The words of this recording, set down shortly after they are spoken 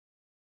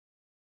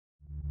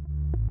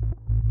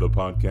The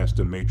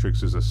Podcaster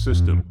Matrix is a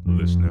system,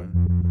 listener.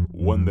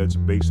 One that's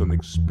based on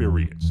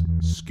experience,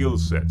 skill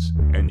sets,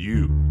 and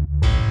you.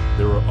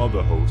 There are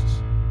other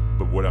hosts,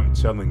 but what I'm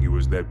telling you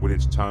is that when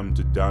it's time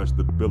to dodge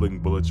the billing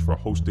bullets for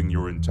hosting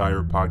your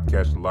entire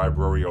podcast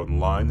library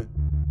online,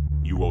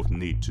 you won't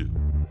need to.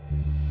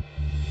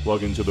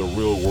 Plug into the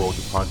real-world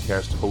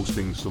podcast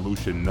hosting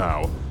solution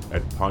now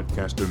at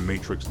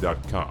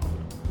podcastermatrix.com.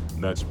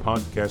 That's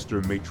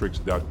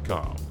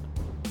podcastermatrix.com.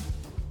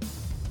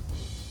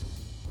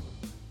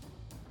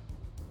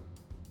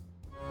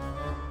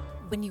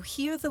 When you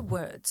hear the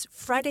words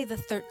Friday the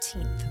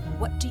 13th,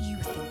 what do you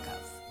think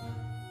of?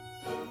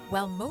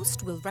 Well,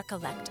 most will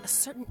recollect a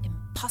certain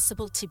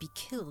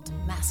impossible-to-be-killed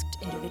masked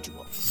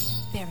individual,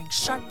 bearing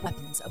sharp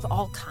weapons of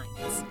all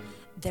kinds.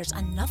 There's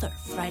another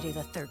Friday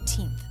the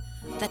 13th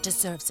that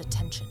deserves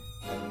attention.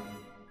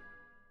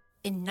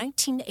 In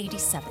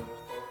 1987,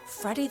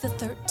 Friday the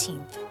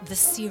 13th, the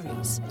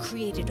series,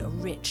 created a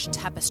rich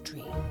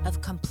tapestry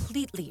of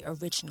completely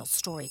original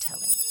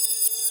storytelling.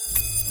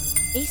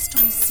 Based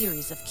on a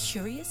series of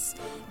curious,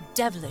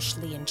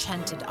 devilishly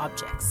enchanted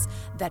objects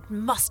that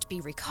must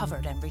be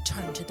recovered and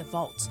returned to the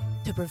vault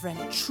to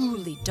prevent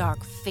truly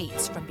dark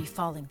fates from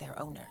befalling their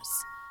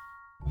owners.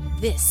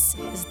 This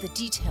is the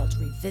detailed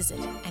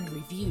revisit and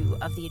review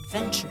of the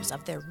adventures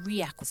of their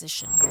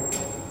reacquisition,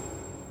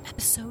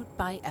 episode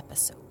by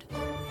episode.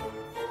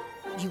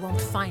 You won't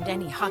find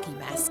any hockey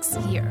masks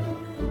here.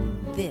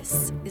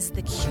 This is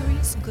the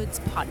Curious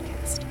Goods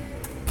Podcast,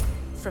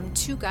 from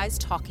Two Guys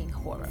Talking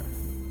Horror.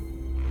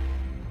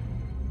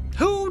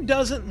 Who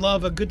doesn't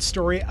love a good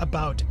story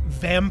about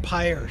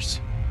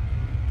vampires?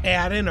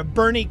 Add in a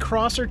burney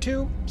cross or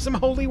two, some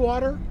holy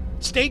water,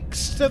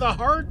 stakes to the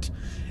heart,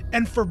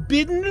 and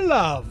forbidden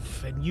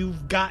love, and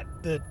you've got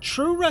the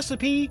true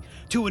recipe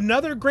to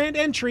another grand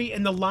entry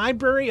in the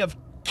library of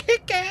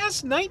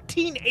kick-ass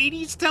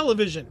 1980s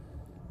television.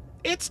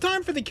 It's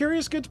time for the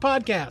Curious Goods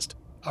Podcast,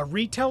 a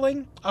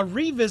retelling, a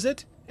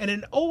revisit, and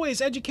an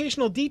always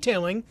educational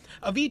detailing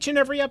of each and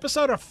every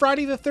episode of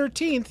Friday the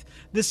 13th,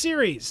 the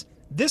series.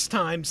 This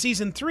time,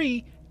 Season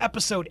 3,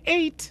 Episode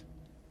 8...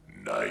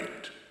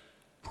 Night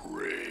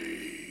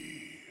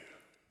Prey.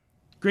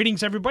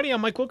 Greetings, everybody.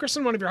 I'm Mike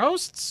Wilkerson, one of your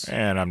hosts.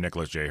 And I'm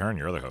Nicholas J. Hearn,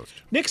 your other host.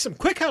 Nick, some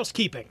quick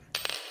housekeeping.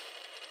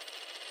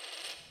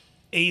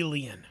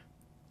 Alien.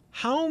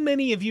 How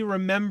many of you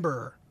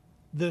remember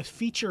the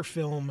feature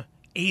film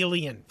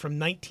Alien from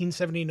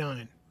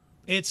 1979?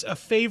 It's a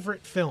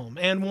favorite film,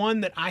 and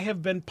one that I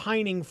have been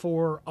pining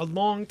for a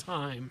long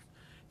time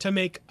to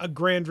make a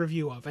grand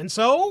review of. And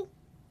so,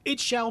 it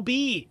shall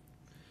be.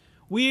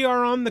 We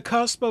are on the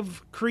cusp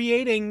of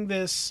creating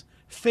this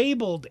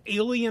fabled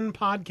Alien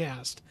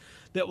podcast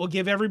that will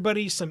give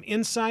everybody some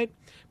insight,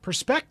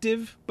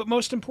 perspective, but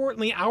most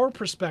importantly, our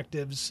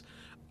perspectives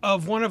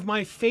of one of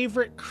my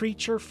favorite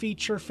creature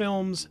feature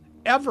films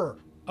ever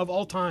of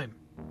all time,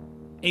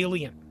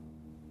 Alien.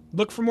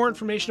 Look for more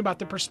information about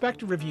the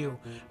perspective review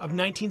of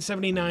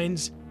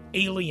 1979's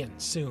Alien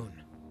soon.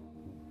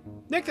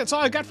 Nick, that's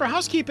all I got for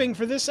housekeeping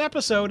for this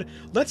episode.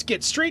 Let's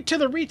get straight to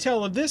the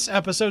retell of this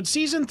episode,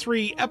 Season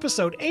 3,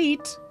 Episode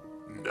 8...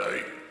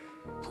 Night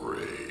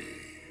Prey.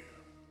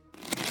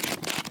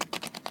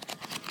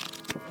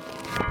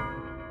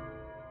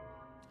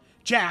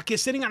 Jack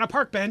is sitting on a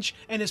park bench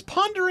and is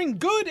pondering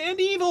good and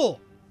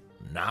evil.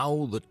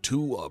 Now the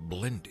two are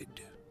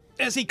blended.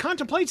 As he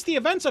contemplates the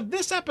events of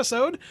this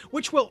episode,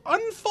 which will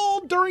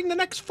unfold during the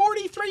next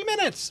 43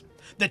 minutes.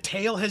 The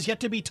tale has yet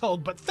to be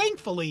told, but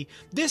thankfully,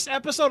 this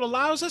episode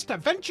allows us to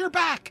venture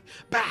back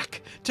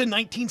to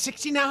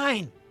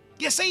 1969.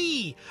 You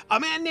see, a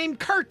man named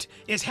Kurt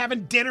is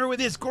having dinner with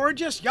his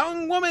gorgeous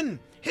young woman,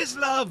 his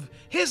love,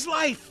 his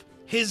life,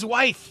 his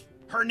wife.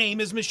 Her name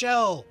is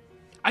Michelle.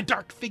 A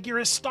dark figure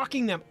is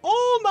stalking them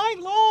all night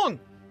long,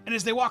 and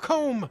as they walk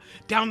home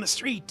down the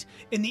street,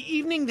 in the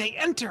evening they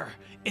enter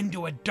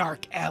into a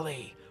dark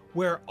alley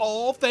where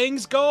all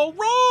things go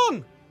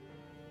wrong.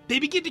 They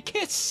begin to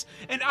kiss,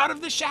 and out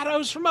of the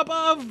shadows from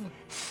above,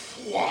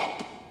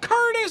 whop,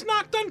 Kurt is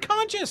knocked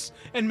unconscious,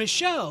 and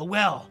Michelle,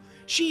 well,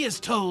 she is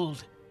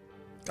told,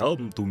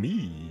 Come to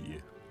me.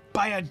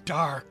 by a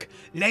dark,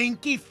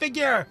 lanky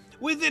figure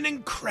with an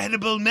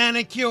incredible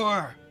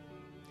manicure.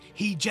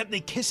 He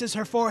gently kisses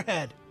her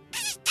forehead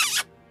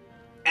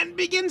and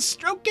begins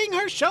stroking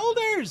her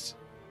shoulders.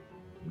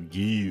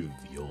 Give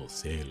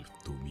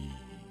yourself to me.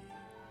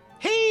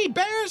 He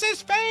bares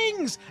his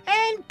fangs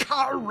and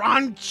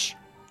crunch.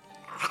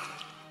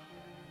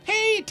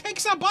 He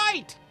takes a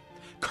bite.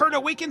 Kurt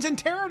awakens in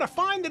terror to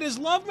find that his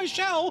love,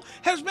 Michelle,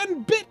 has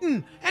been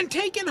bitten and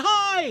taken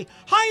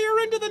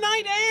higher into the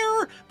night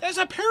air, as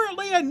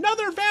apparently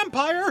another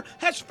vampire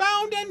has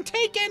found and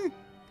taken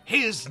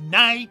his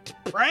night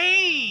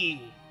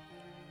prey.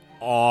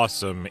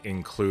 Awesome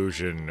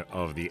inclusion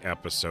of the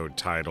episode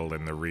title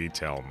in the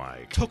retell,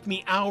 Mike. Took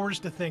me hours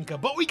to think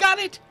of, but we got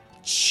it.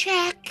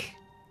 Check.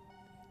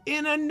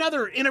 In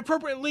another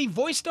inappropriately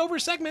voiced over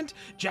segment,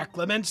 Jack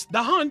laments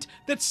the hunt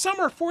that some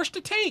are forced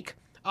to take.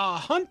 A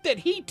hunt that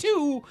he,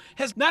 too,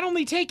 has not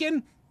only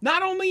taken,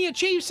 not only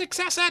achieves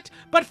success at,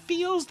 but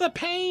feels the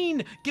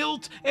pain,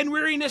 guilt, and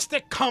weariness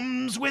that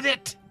comes with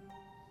it.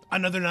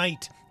 Another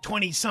night,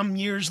 20-some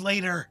years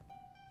later.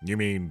 You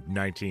mean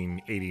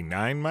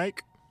 1989,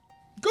 Mike?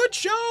 Good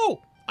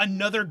show!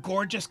 Another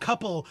gorgeous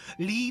couple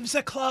leaves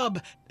a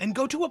club and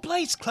go to a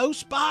place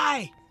close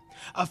by.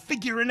 A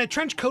figure in a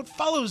trench coat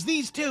follows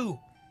these two.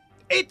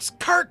 It's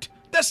Kurt,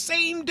 the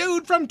same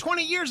dude from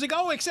 20 years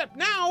ago, except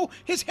now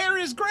his hair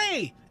is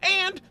gray,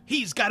 and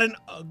he's got an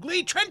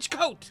ugly trench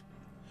coat.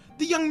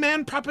 The young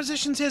man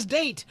propositions his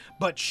date,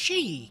 but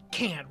she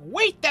can't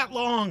wait that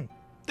long.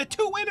 The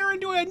two enter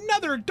into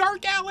another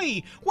dark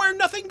alley where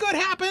nothing good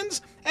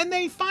happens, and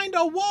they find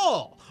a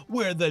wall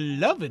where the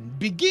lovin'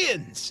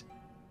 begins.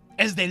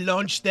 As they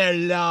launch their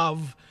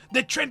love,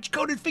 the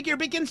trench-coated figure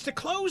begins to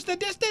close the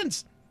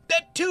distance.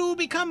 The two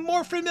become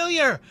more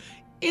familiar,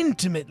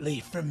 intimately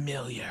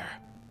familiar.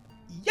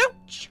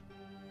 Youch!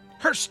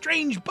 Her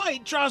strange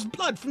bite draws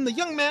blood from the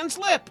young man's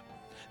lip.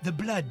 The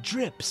blood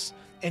drips,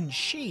 and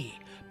she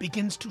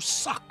begins to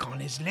suck on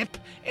his lip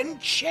and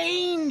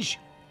change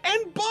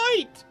and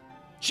bite.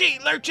 She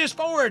lurches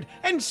forward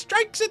and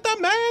strikes at the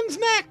man's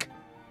neck.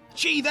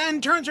 She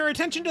then turns her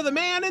attention to the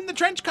man in the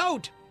trench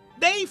coat.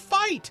 They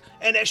fight,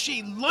 and as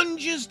she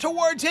lunges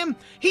towards him,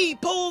 he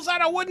pulls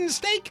out a wooden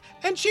stake,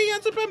 and she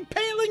ends up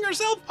impaling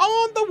herself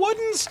on the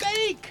wooden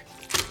stake.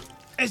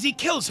 As he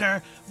kills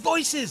her,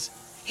 voices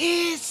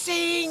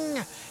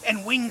hissing,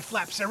 and wing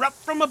flaps are up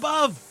from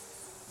above.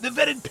 The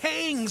vetted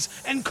pangs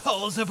and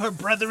calls of her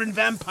brethren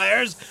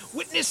vampires,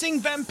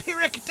 witnessing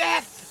vampiric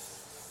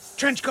death.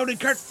 Trench-coated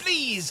Kurt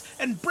flees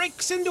and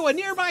breaks into a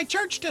nearby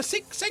church to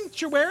seek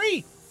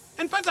sanctuary,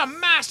 and finds a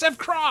massive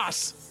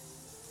cross.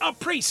 A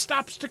priest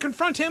stops to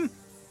confront him,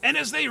 and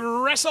as they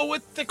wrestle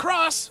with the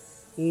cross,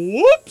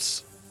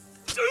 whoops!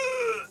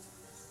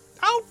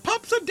 Out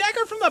pops a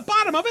dagger from the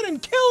bottom of it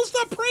and kills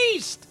the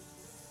priest!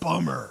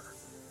 Bummer.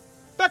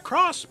 The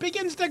cross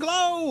begins to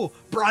glow,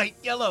 bright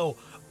yellow,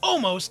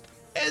 almost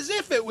as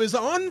if it was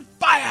on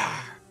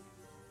fire.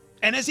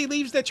 And as he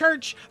leaves the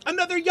church,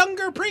 another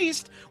younger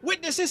priest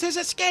witnesses his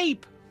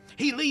escape.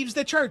 He leaves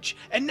the church,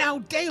 and now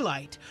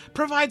daylight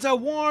provides a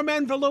warm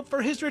envelope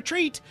for his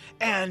retreat,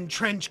 and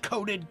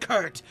trench-coated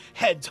Kurt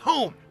heads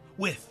home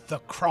with the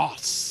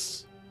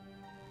cross.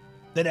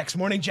 The next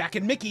morning, Jack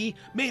and Mickey,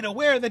 made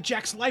aware that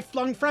Jack's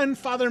lifelong friend,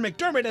 Father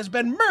McDermott, has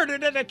been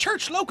murdered at a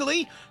church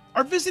locally,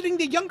 are visiting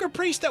the younger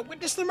priest that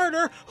witnessed the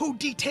murder, who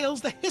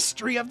details the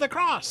history of the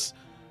cross.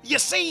 You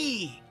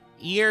see,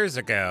 Years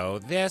ago,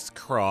 this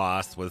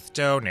cross was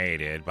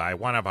donated by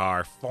one of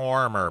our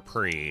former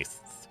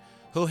priests,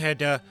 who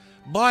had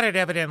bought it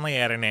evidently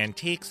at an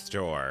antique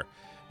store.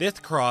 This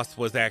cross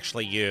was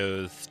actually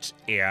used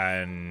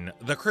in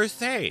the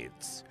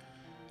Crusades,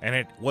 and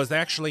it was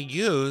actually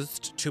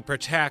used to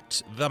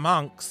protect the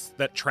monks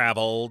that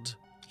traveled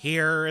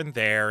here and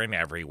there and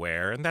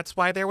everywhere, and that's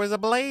why there was a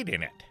blade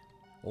in it.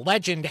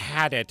 Legend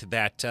had it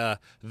that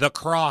the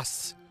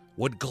cross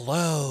would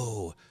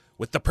glow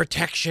with the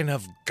protection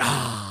of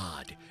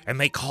God, and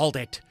they called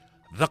it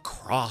the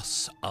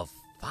Cross of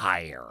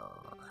Fire.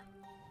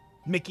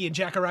 Mickey and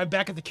Jack arrive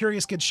back at the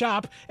Curious Kid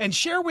shop and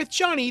share with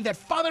Johnny that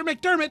Father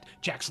McDermott,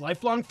 Jack's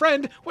lifelong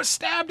friend, was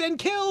stabbed and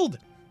killed.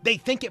 They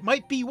think it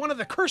might be one of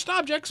the cursed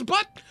objects,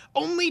 but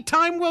only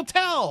time will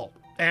tell,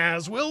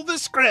 as will the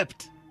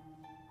script.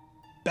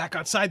 Back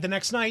outside the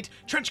next night,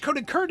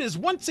 trench-coated Kurt is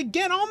once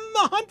again on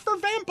the hunt for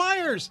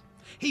vampires.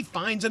 He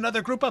finds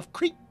another group of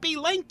creepy,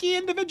 lanky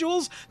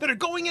individuals that are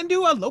going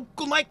into a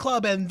local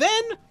nightclub, and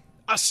then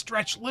a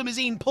stretch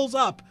limousine pulls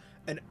up,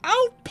 and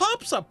out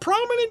pops a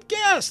prominent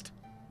guest.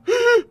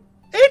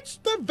 It's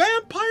the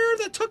vampire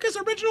that took his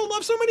original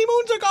love so many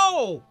moons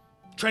ago!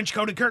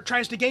 Trench-coated Kurt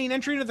tries to gain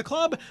entry into the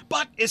club,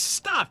 but is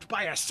stopped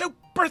by a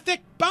super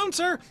thick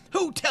bouncer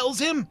who tells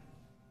him,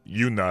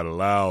 "You not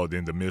allowed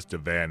into Mr.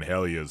 Van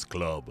Helia's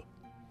club."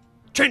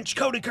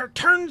 Trench-coated Kurt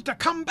turns to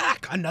come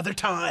back another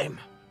time.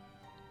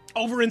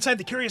 Over inside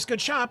the Curious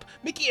Good shop,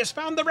 Mickey has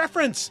found the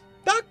reference.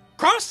 The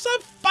Cross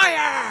of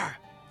Fire!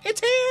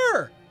 It's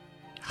here!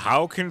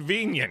 How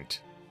convenient.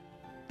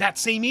 That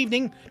same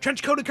evening,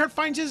 trench-coated Kurt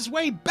finds his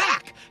way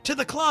back to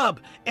the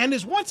club and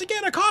is once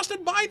again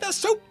accosted by the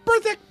super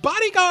thick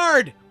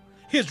bodyguard.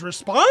 His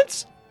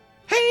response?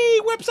 He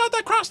whips out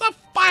the Cross of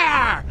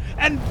Fire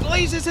and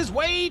blazes his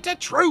way to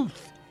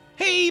truth.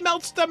 He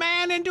melts the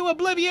man into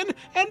oblivion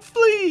and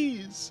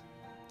flees.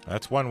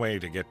 That's one way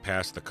to get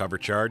past the cover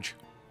charge.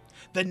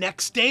 The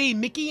next day,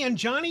 Mickey and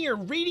Johnny are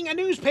reading a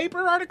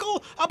newspaper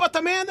article about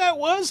the man that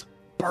was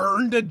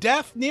burned to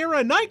death near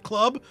a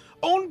nightclub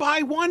owned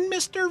by one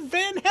Mr.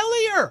 Van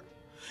Helier.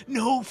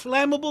 No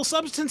flammable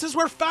substances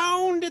were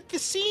found at the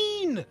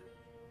scene.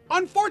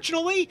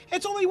 Unfortunately,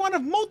 it's only one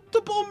of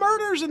multiple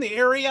murders in the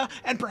area,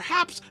 and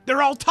perhaps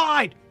they're all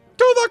tied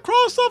to the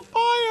Cross of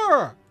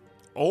Fire.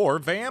 Or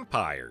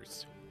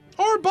vampires.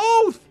 Or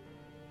both.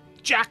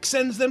 Jack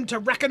sends them to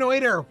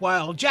reconnoiter,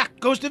 while Jack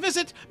goes to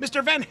visit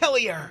Mr. Van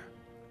Helier.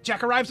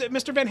 Jack arrives at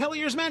Mr. Van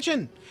Helier's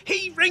mansion.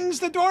 He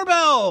rings the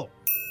doorbell,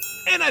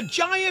 and a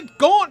giant,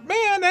 gaunt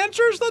man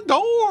answers the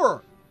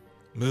door.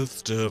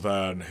 Mr.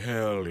 Van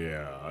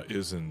Hellier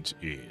isn't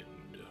in.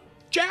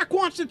 Jack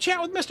wants to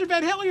chat with Mr.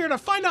 Van Hellier to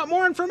find out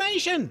more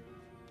information.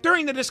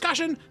 During the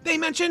discussion, they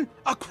mention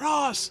a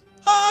cross.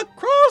 A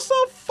cross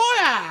of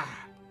fire!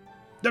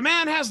 The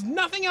man has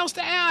nothing else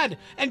to add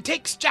and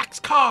takes Jack's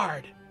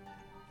card.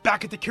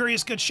 Back at the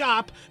Curious Goods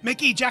shop,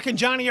 Mickey, Jack, and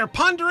Johnny are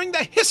pondering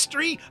the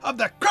history of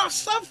the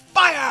Cross of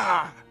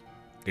Fire.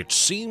 It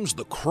seems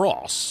the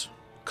cross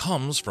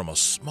comes from a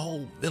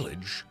small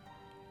village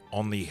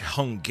on the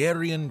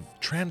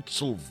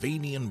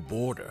Hungarian-Transylvanian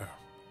border.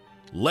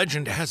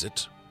 Legend has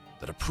it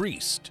that a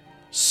priest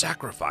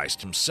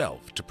sacrificed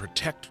himself to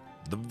protect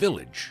the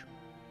village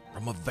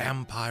from a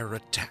vampire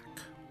attack.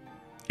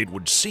 It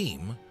would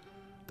seem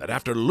that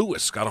after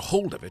Lewis got a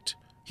hold of it,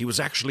 he was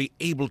actually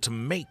able to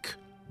make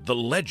the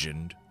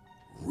legend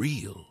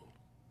real.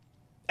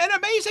 An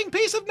amazing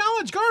piece of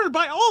knowledge garnered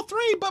by all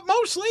three, but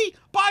mostly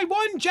by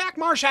one Jack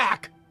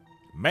Marshak.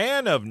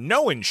 Man of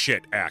knowing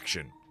shit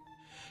action.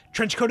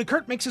 Trench-coated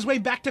Kurt makes his way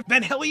back to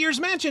Van Hellier's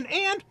mansion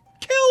and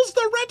kills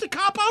the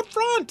rent-a-cop out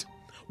front.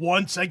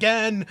 Once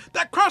again,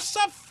 the Cross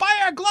of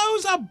Fire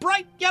glows a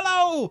bright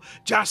yellow,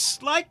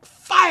 just like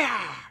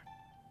fire.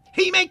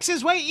 He makes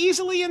his way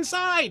easily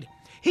inside.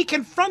 He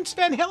confronts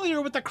Van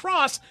Hellier with the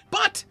cross,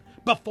 but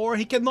before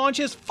he can launch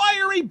his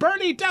fiery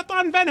burney death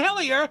on Van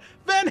Hellier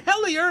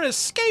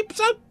escapes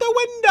out the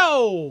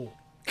window.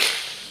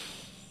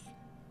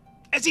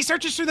 As he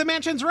searches through the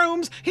mansion's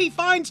rooms, he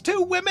finds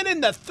two women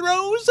in the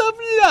throes of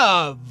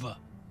love.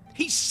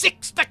 He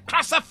sicks the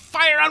Cross of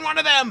Fire on one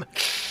of them,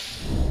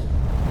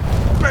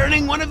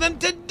 burning one of them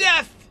to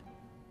death.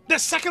 The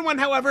second one,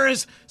 however,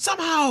 is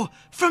somehow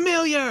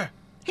familiar.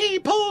 He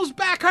pulls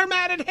back her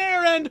matted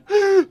hair and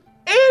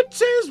it's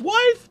his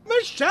wife,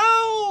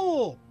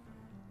 Michelle!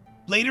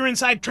 Later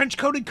inside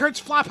Trench-Coated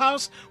Kurt's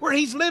flophouse, where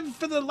he's lived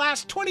for the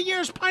last 20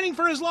 years pining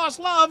for his lost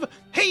love,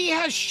 he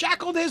has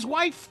shackled his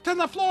wife to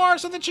the floor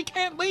so that she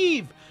can't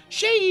leave.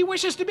 She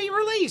wishes to be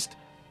released,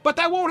 but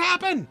that won't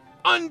happen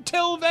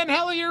until Van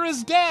Hellier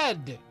is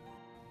dead.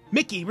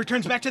 Mickey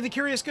returns back to the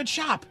Curious Goods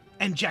shop,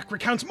 and Jack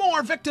recounts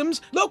more victims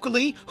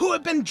locally who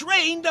have been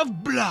drained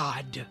of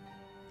blood.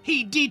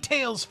 He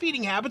details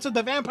feeding habits of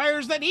the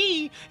vampires that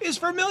he is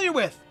familiar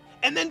with,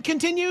 and then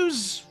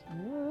continues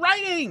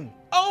writing.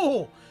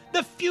 Oh,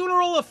 the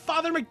funeral of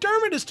Father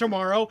McDermott is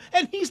tomorrow,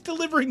 and he's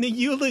delivering the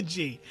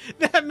eulogy.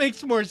 That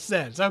makes more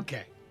sense.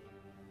 Okay.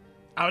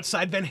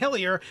 Outside, Van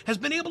Hellier has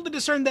been able to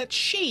discern that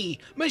she,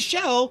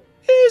 Michelle,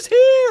 is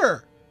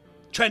here.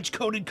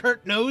 Trench-Coated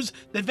Kurt knows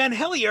that Van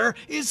Hellier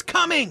is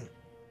coming.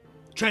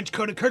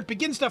 Trench-Coated Kurt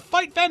begins to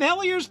fight Van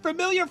Hellier's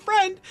familiar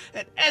friend,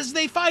 and as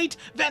they fight,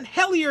 Van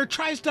Hellier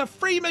tries to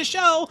free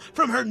Michelle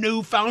from her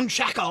newfound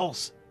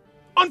shackles.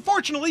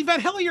 Unfortunately,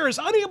 Van Hellier is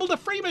unable to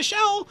free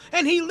Michelle,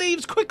 and he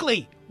leaves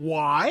quickly.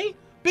 Why?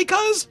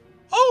 Because,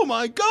 oh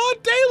my god,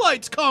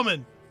 daylight's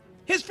coming!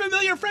 His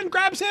familiar friend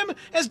grabs him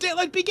as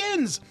daylight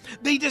begins.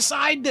 They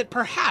decide that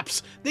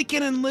perhaps they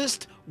can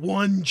enlist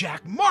one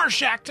Jack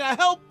Marshak to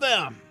help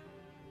them.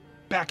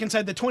 Back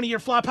inside the 20-year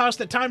flophouse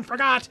that time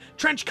forgot,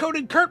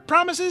 Trench-Coated Kurt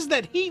promises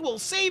that he will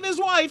save his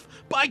wife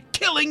by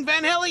killing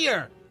Van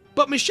Hellier.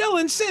 But Michelle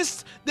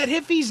insists that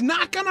if he's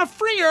not gonna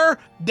free her,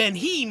 then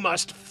he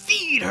must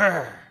feed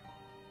her.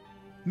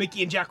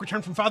 Mickey and Jack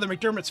return from Father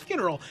McDermott's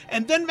funeral,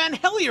 and then Van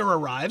Hellier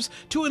arrives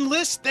to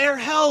enlist their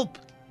help.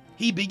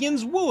 He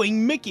begins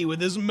wooing Mickey with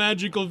his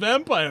magical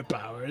vampire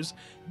powers,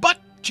 but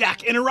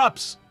Jack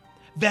interrupts.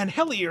 Van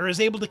Hellier is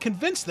able to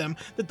convince them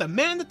that the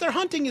man that they're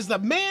hunting is the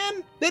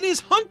man that is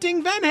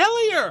hunting Van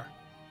Hellier.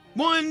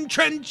 One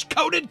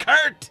Trench-Coated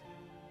Kurt.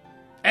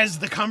 As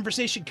the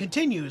conversation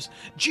continues,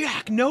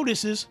 Jack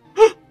notices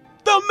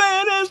the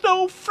man has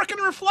no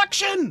frickin'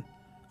 reflection.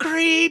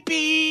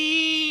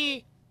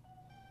 Creepy.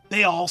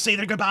 They all say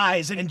their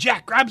goodbyes, and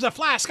Jack grabs a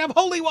flask of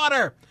holy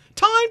water.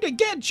 Time to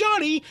get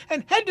Johnny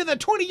and head to the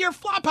 20-year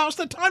flophouse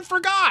that time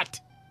forgot.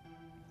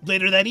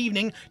 Later that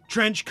evening,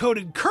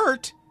 Trench-Coated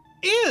Kurt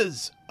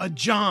is a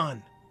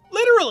John.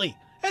 Literally,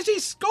 as he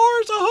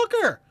scores a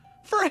hooker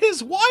for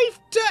his wife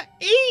to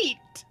eat.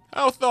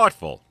 How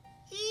thoughtful.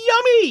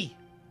 Yummy!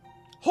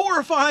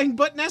 Horrifying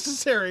but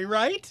necessary,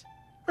 right?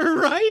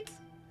 Right?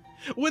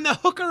 When the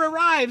hooker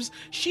arrives,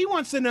 she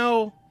wants to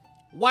know,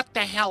 What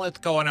the hell is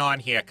going on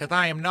here? Because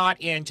I am not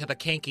into the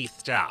kinky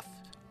stuff.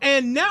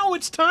 and now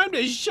it's time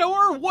to show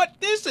her what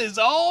this is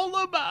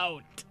all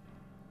about.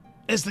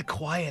 As the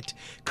quiet,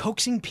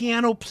 coaxing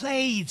piano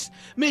plays,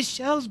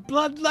 Michelle's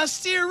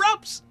bloodlust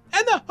erupts,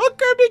 and the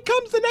hooker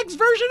becomes the next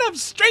version of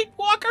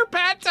Streetwalker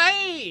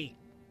Pate.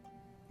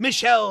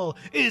 Michelle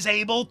is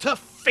able to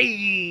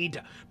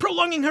feed,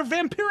 prolonging her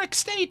vampiric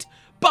state,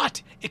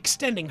 but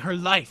extending her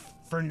life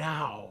for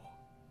now.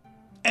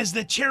 As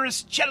the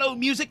cello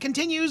music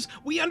continues,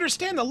 we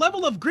understand the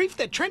level of grief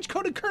that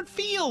Trench-Coated Kurt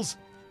feels.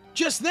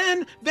 Just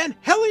then, Van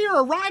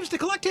Hellier arrives to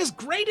collect his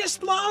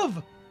greatest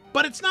love.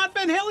 But it's not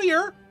Van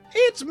Hellier,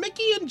 it's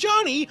Mickey and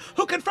Johnny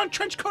who confront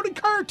Trench-Coated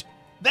Kurt.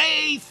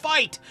 They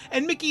fight,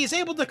 and Mickey is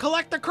able to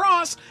collect the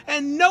cross,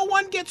 and no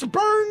one gets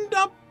burned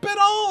up at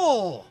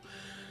all.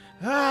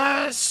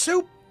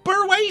 Super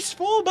super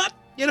wasteful, but,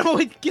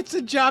 it gets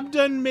the job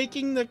done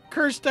making the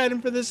cursed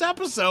item for this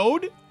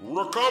episode.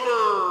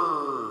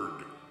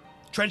 Recovered!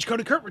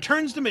 Trench-coated Kurt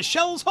returns to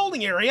Michelle's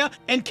holding area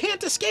and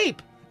can't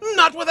escape,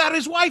 not without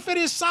his wife at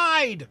his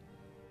side.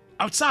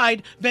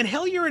 Outside, Van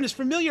Helier and his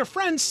familiar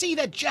friends see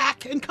that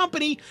Jack and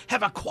company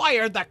have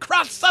acquired the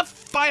Cross of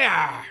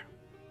Fire.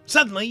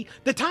 Suddenly,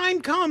 the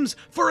time comes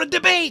for a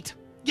debate.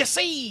 You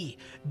see,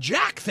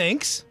 Jack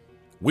thinks,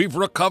 We've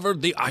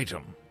recovered the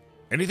item.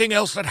 Anything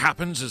else that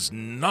happens is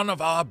none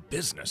of our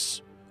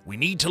business. We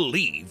need to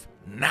leave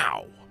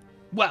now.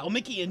 Well,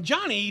 Mickey and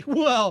Johnny,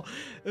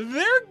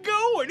 they're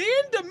going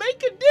in to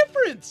make a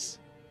difference.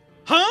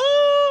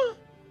 Huh?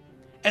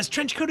 As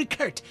Trench-coated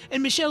Kurt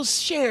and Michelle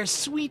share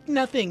sweet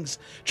nothings,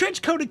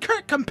 Trench-coated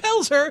Kurt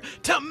compels her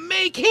to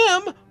make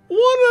him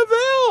one of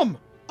them,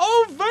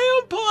 a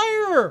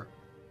vampire.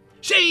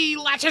 She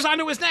latches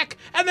onto his neck,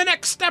 and the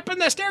next step in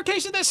the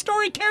staircase of this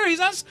story carries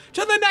us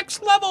to the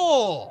next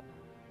level.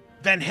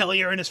 Van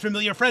Helier and his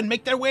familiar friend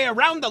make their way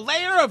around the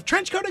lair of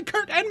Trench-coated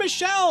Kurt and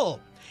Michelle.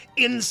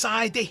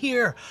 Inside, they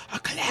hear a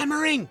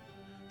clamoring,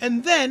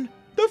 and then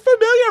the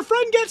familiar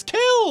friend gets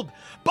killed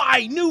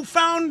by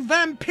newfound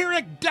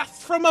vampiric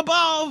death from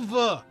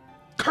above.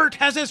 Kurt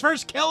has his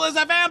first kill as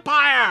a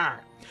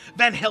vampire.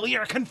 Van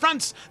Helier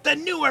confronts the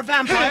newer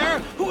vampire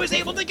who is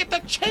able to get the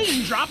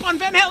chain drop on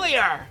Van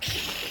Helier.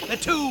 The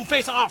two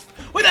face off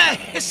with a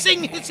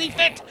hissing hissy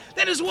fit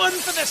that is one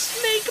for the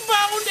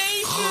snake-bound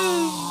ages.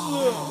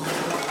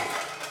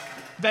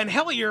 Van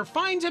Helier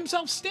finds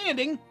himself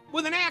standing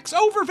with an axe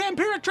over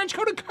vampiric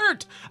Trench-coated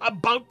Kurt,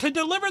 about to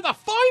deliver the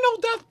final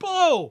death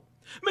blow.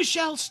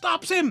 Michelle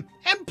stops him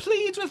and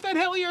pleads with Van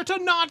Helier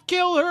to not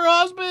kill her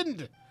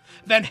husband.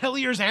 Van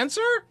Helier's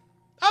answer?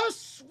 A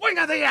swing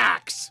of the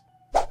axe.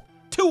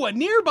 To a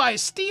nearby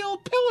steel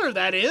pillar,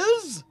 that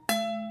is.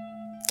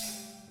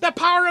 The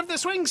power of the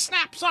swing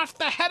snaps off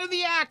the head of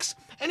the axe,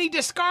 and he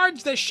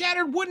discards the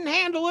shattered wooden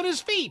handle at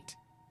his feet.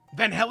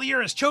 Van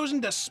Helier has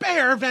chosen to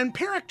spare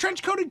vampiric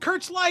Trench-coated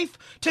Kurt's life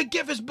to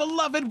give his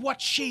beloved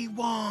what she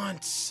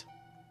wants.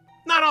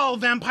 Not all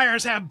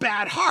vampires have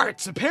bad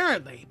hearts,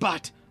 apparently,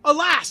 but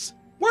alas,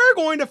 we're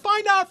going to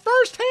find out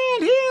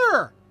firsthand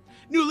here.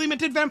 Newly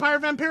minted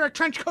vampiric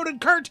Trench-coated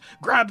Kurt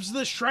grabs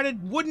the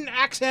shredded wooden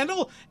axe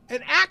handle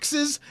and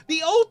axes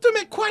the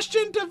ultimate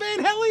question to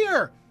Van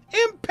Helier,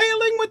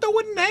 impaling with the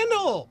wooden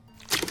handle.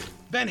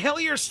 Van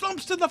Helier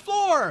slumps to the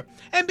floor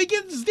and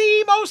begins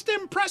the most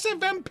impressive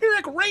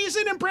vampiric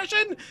raisin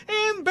impression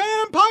in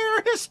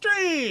vampire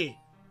history.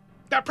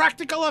 The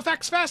practical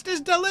effects fest is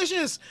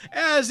delicious,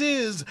 as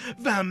is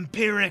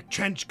vampiric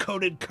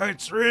Trench-coated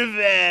Kurt's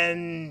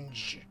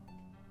revenge.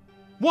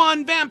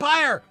 One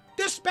vampire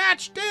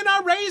dispatched in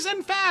a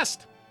raisin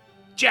fest.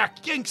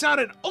 Jack yanks out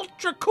an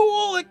ultra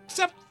cool,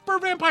 except for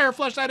vampire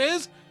flesh that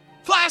is,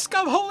 flask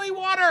of holy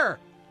water.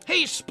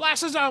 He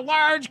splashes a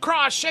large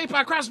cross shape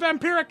across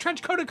vampiric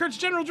Trench-coated Kurt's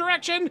general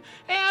direction,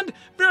 and,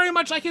 very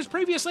much like his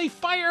previously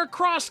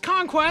fire-crossed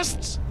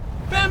conquests,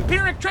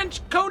 vampiric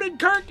Trench-coated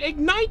Kurt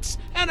ignites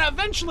and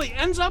eventually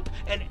ends up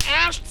an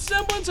ashed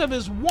semblance of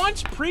his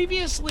once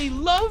previously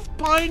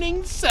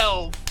love-pining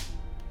self.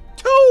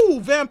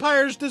 2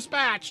 vampires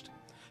dispatched.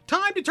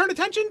 Time to turn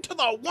attention to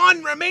the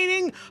one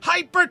remaining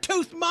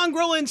hyper-toothed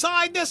mongrel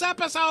inside this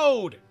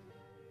episode.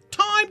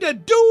 Time to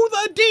do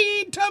the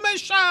deed to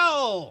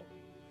Michelle.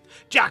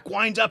 Jack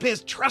winds up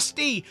his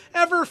trusty,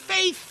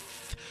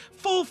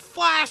 ever-faithful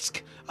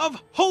flask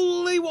of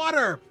holy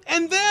water,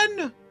 and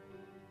then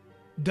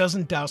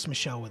doesn't douse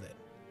Michelle with it.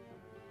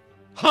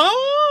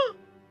 Huh?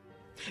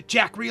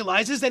 Jack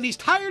realizes that he's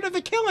tired of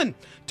the killing,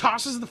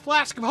 tosses the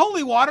flask of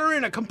holy water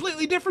in a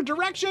completely different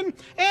direction,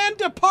 and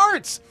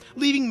departs,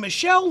 leaving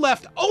Michelle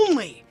left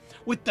only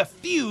with the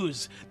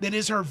fuse that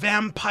is her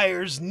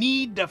vampire's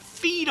need to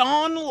feed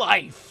on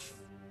life.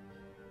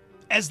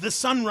 As the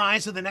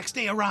sunrise of the next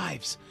day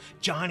arrives,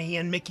 Johnny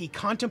and Mickey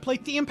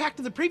contemplate the impact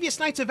of the previous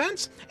night's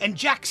events and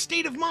Jack's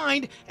state of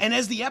mind, and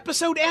as the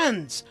episode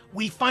ends,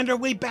 we find our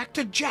way back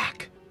to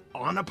Jack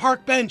on a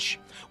park bench,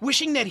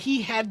 wishing that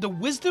he had the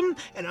wisdom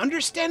and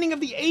understanding of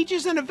the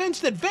ages and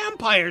events that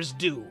vampires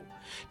do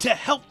to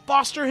help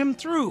foster him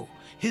through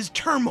his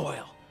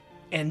turmoil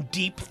and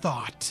deep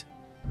thought.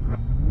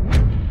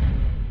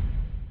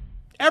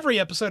 Every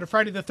episode of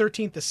Friday the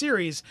 13th, the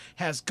series,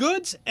 has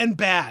goods and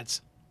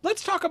bads.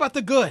 Let's talk about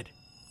the good.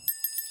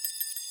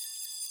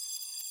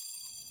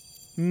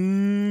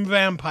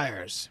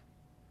 Vampires.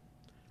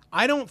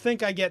 I don't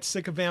think I get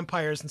sick of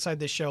vampires inside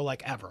this show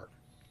like ever.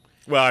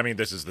 Well, I mean,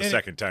 this is the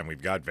second time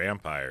we've got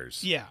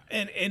vampires. Yeah,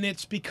 and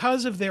it's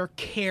because of their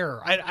care.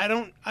 I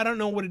don't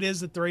know what it is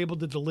that they're able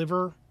to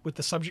deliver with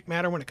the subject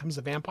matter when it comes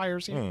to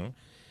vampires here.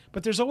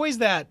 But there's always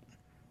that.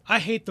 I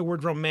hate the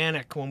word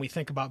romantic when we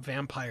think about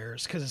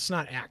vampires because it's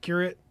not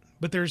accurate.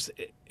 But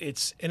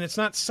it's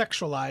not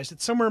sexualized.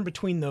 It's somewhere in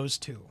between those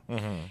two.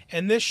 Mm-hmm.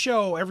 And this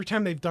show, every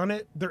time they've done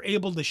it, they're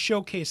able to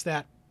showcase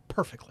that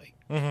perfectly.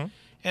 Mm-hmm.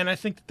 And I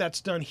think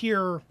that's done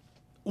here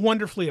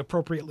wonderfully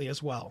appropriately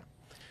as well.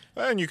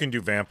 And you can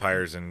do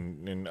vampires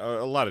in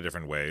a lot of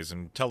different ways.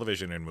 In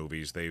television and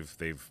movies,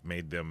 they've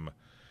made them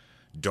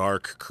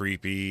dark,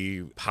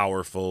 creepy,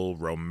 powerful,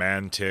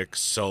 romantic,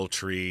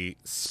 sultry,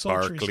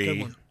 Sultry's a good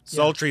sparkly. one. Yeah.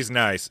 Sultry's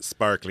nice,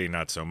 sparkly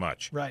not so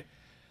much. Right.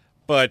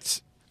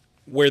 But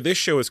where this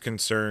show is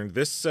concerned,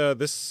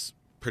 this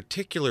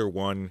particular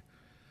one,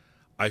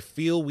 I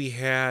feel we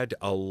had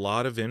a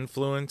lot of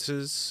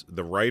influences.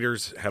 The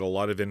writers had a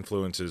lot of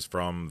influences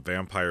from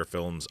vampire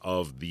films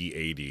of the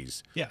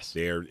 80s. Yes.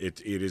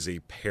 It is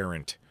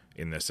apparent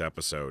in this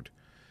episode.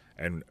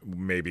 And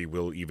maybe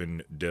we'll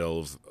even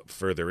delve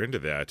further into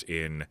that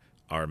in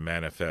our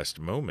manifest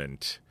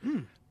moment.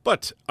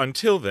 But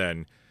until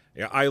then,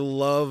 I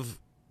love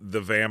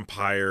the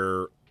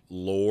vampire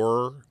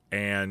lore,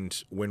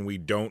 and when we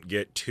don't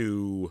get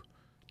too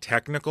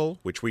technical,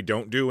 which we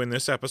don't do in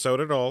this episode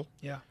at all.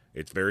 Yeah.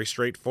 It's very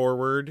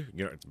straightforward.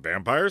 It's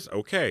vampires.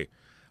 Okay.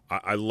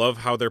 I love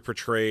how they're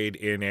portrayed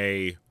in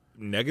a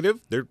negative.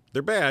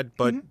 They're bad,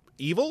 but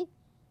evil.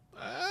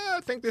 I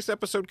think this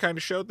episode kind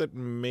of showed that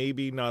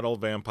maybe not all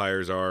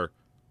vampires are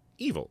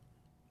evil.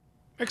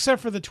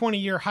 Except for the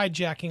 20-year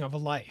hijacking of a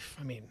life.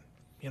 I mean,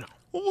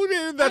 Well,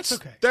 yeah, that's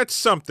okay. That's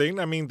something.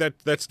 I mean,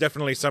 that's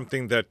definitely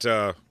something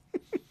that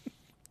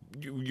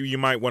you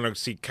might want to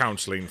seek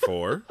counseling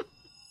for.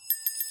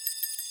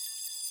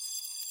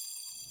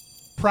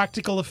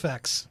 Practical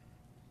effects.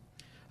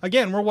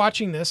 Again, we're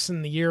watching this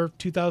in the year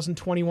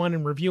 2021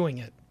 and reviewing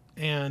it.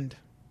 And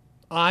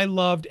I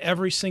loved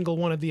every single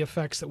one of the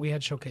effects that we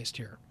had showcased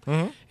here.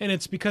 And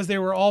it's because they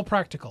were all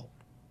practical.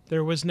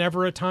 There was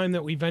never a time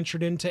that we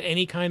ventured into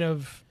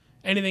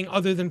anything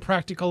other than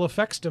practical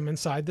effectsdom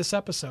inside this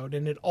episode.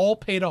 And it all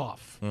paid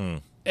off.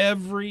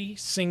 Every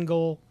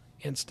single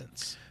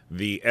instance.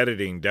 The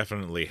editing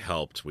definitely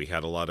helped. We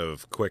had a lot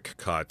of quick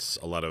cuts,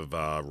 a lot of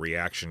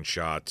reaction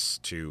shots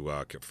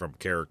from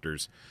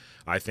characters.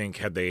 I think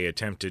had they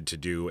attempted to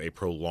do a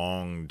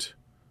prolonged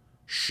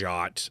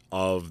shot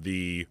of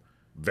the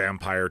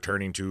vampire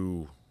turning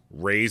to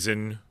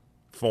raisin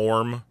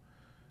form,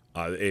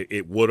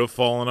 it would have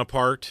fallen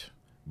apart,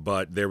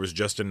 but there was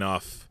just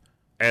enough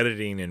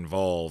editing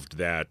involved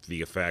that the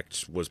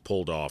effect was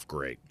pulled off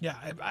great. Yeah,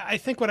 I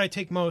think what I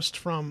take most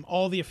from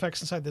all the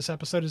effects inside this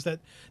episode is that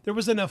there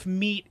was enough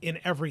meat in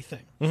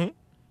everything.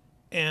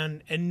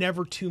 And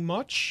never too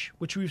much,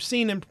 which we've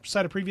seen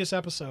inside of previous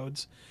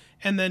episodes,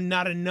 and then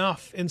not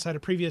enough inside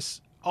of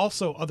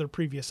other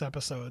previous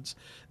episodes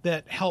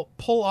that help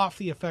pull off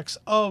the effects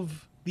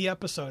of the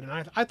episode.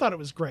 And I thought it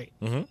was great.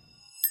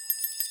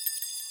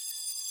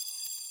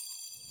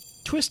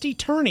 Twisty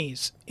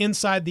turnies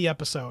inside the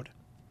episode.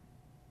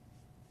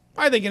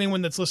 I think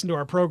anyone that's listened to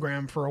our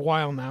program for a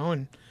while now,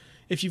 and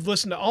if you've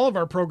listened to all of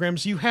our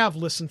programs, you have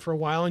listened for a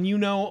while, and you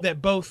know that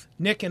both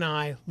Nick and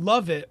I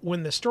love it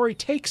when the story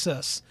takes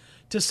us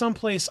to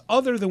someplace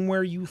other than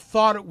where you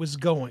thought it was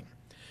going.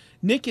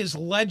 Nick is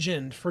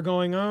legend for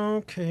going,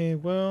 okay,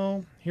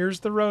 well,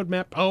 here's the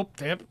roadmap. Oh,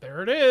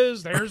 there it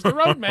is. There's the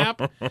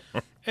roadmap.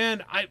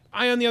 And I,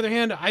 on the other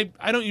hand, I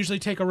don't usually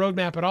take a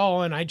roadmap at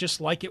all, and I just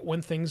like it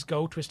when things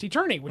go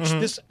twisty-turny, which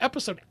this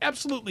episode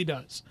absolutely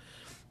does.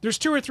 There's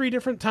 2 or 3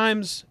 different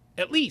times,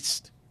 at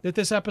least, that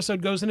this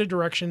episode goes in a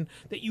direction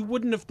that you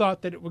wouldn't have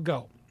thought that it would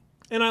go.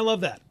 And I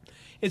love that.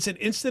 It's an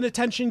instant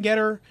attention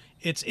getter.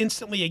 It's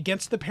instantly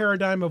against the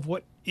paradigm of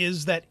what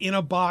is that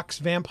in-a-box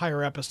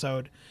vampire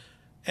episode.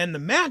 And the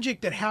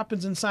magic that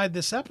happens inside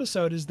this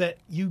episode is that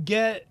you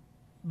get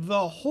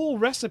the whole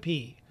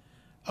recipe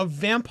of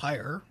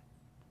vampire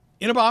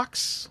in a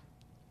box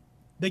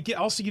that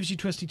also gives you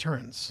twisty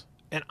turns.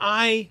 And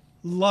I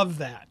love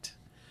that.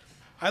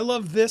 I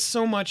love this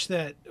so much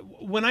that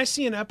when I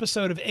see an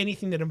episode of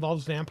anything that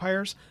involves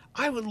vampires,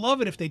 I would love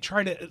it if they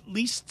try to at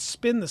least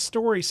spin the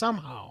story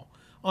somehow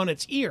on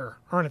its ear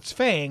or on its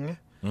fang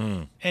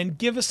and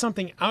give us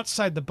something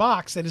outside the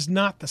box that is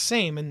not the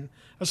same. And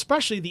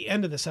especially the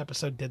end of this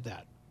episode did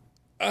that.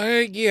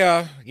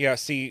 Yeah.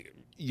 See,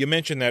 you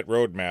mentioned that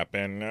roadmap,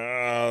 and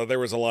there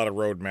was a lot of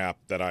roadmap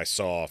that I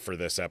saw for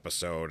this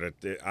episode.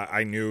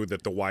 I knew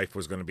that the wife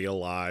was going to be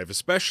alive,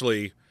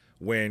 especially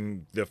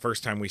when the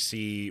first time we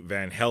see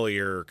Van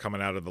Hellier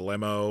coming out of the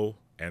limo,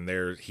 and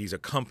he's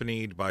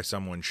accompanied by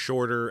someone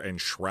shorter and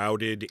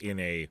shrouded in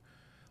a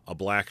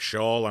black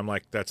shawl. I'm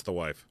like, that's the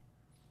wife.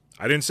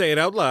 I didn't say it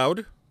out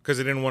loud because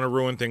I didn't want to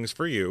ruin things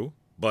for you,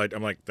 but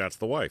I'm like, that's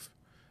the wife.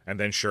 And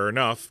then sure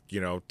enough,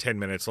 10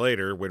 minutes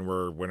later, when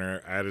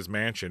we're at his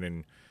mansion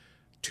and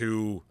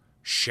 2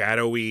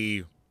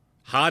 shadowy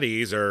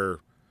hotties are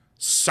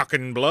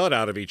sucking blood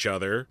out of each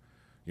other,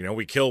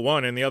 we kill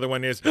one and the other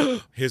one is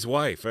his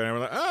wife. And I'm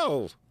like,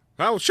 oh,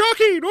 how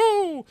shocking.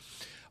 Oh,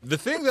 the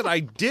thing that I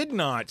did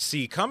not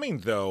see coming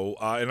though,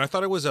 and I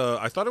thought it was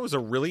a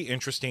really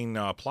interesting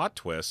plot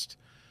twist,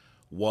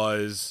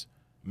 was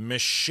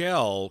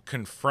Michelle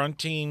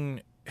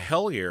confronting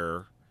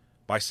Hellier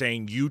by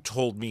saying, you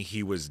told me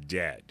he was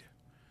dead.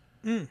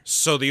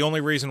 So the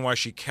only reason why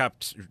she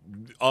kept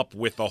up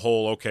with the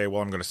whole, okay,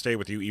 well, I'm going to stay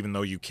with you even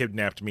though you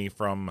kidnapped me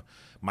from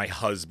my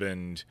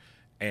husband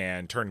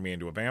and turned me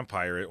into a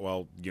vampire,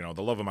 well,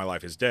 the love of my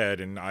life is dead,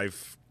 and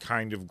I've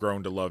kind of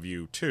grown to love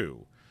you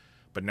too.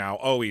 But now,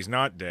 oh, he's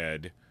not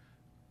dead.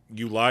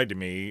 You lied to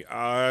me.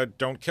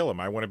 Don't kill him.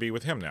 I want to be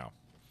with him now.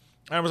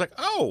 And I was like,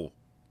 oh,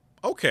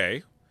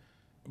 okay.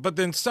 But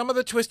then some of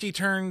the twisty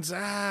turns,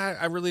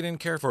 I really didn't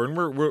care for. And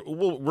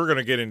we're going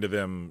to get into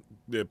them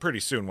pretty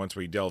soon once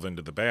we delve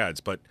into the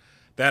bads. But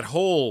that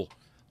whole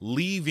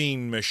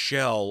leaving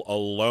Michelle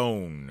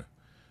alone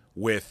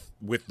with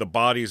the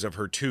bodies of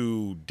her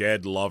two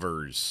dead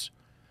lovers,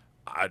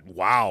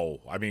 wow.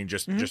 I mean,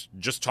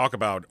 just talk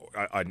about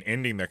an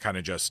ending that kind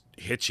of just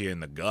hits you in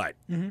the gut.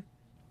 Mm-hmm.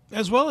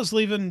 As well as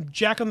leaving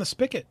Jack on the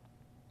spigot.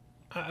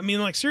 I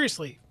mean, like,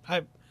 seriously,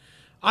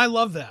 I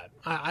love that.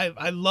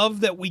 I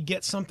love that we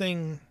get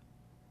something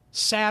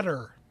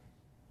sadder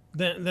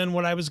than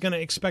what I was going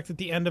to expect at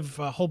the end of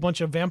a whole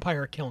bunch of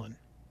vampire killing.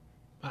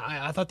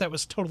 I thought that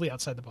was totally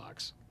outside the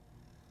box.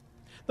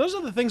 Those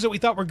are the things that we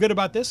thought were good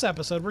about this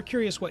episode. We're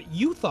curious what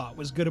you thought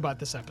was good about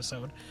this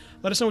episode.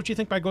 Let us know what you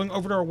think by going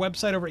over to our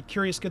website over at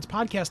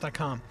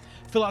CuriousGoodsPodcast.com.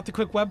 Fill out the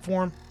quick web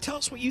form. Tell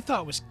us what you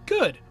thought was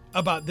good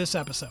about this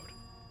episode.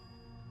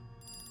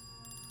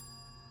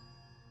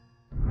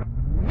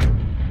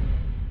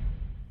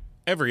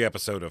 Every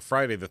episode of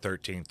Friday the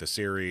 13th, the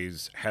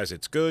series, has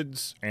its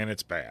goods and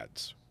its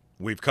bads.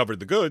 We've covered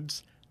the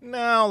goods.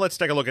 Now let's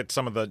take a look at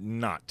some of the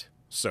not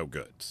so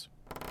goods.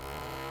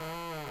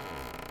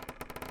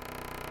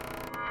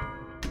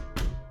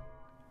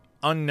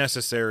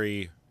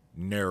 Unnecessary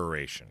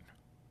narration.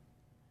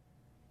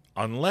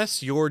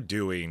 Unless you're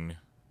doing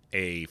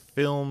a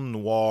film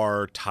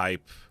noir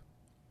type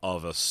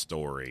of a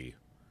story,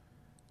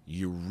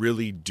 you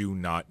really do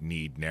not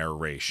need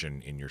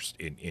narration in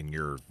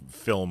your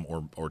film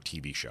or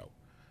TV show.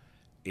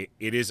 It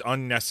is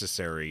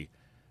unnecessary.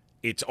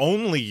 It's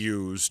only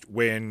used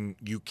when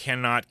you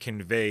cannot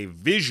convey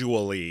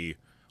visually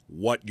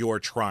what you're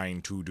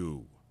trying to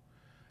do.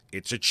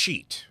 It's a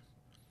cheat.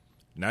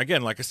 Now,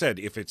 again, like I said,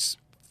 if it's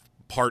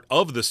part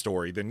of the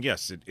story, then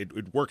yes,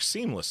 it works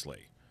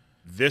seamlessly.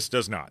 This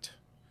does not.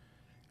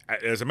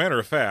 As a matter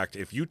of fact,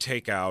 if you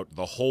take out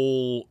the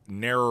whole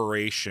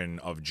narration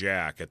of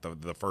Jack at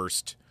the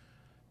first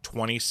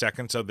 20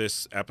 seconds of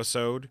this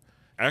episode,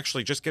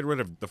 actually just get rid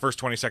of the first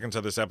 20 seconds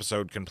of this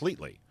episode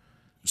completely.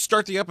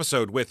 Start the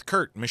episode with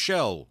Kurt,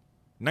 Michelle,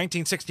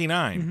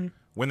 1969,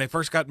 when they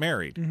first got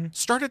married.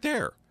 Start it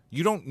there.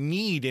 You don't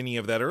need any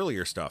of that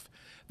earlier stuff.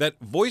 That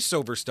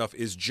voiceover stuff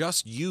is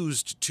just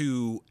used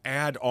to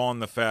add on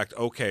the fact,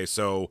 okay,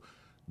 so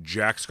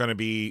Jack's going to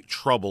be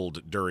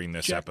troubled during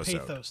this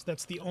episode. Pathos.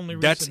 That's the only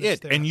reason. That's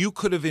it. There. And you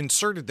could have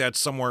inserted that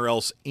somewhere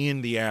else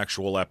in the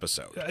actual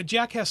episode.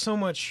 Jack has so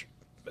much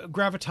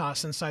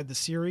gravitas inside the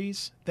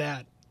series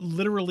that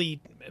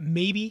literally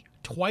maybe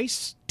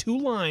twice, 2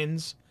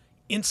 lines,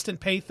 instant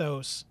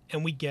pathos,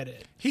 and we get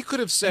it. He could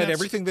have said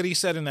everything that he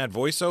said in that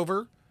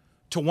voiceover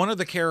to one of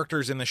the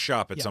characters in the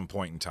shop at some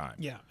point in time.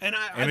 Yeah.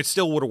 And it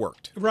still would have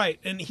worked. Right.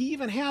 And he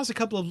even has a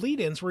couple of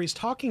lead-ins where he's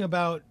talking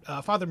about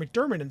Father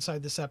McDermott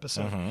inside this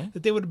episode,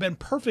 that they would have been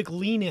perfect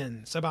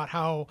lean-ins about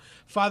how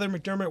Father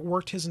McDermott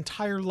worked his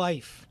entire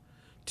life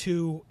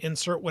to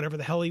insert whatever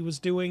the hell he was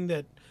doing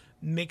that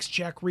makes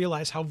Jack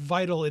realize how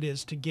vital it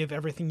is to give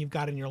everything you've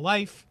got in your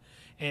life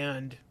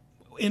and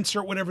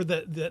insert whatever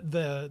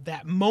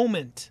that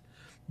moment,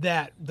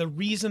 that the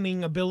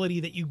reasoning ability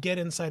that you get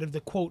inside of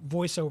the quote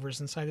voiceovers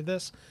inside of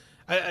this.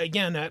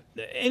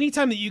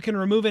 Anytime that you can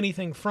remove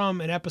anything from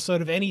an episode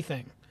of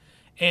anything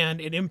and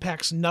it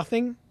impacts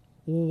nothing,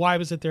 why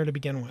was it there to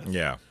begin with?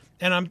 Yeah.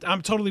 And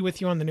I'm totally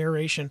with you on the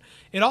narration.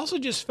 It also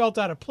just felt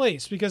out of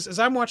place because as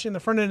I'm watching the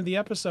front end of the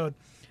episode,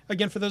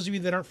 again, for those of you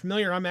that aren't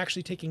familiar, I'm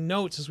actually taking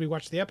notes as we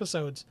watch the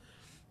episodes.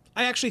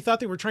 I actually thought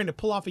they were trying to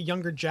pull off a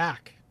younger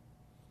Jack.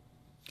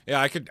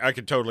 Yeah, I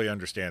could totally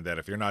understand that.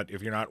 If you're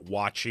not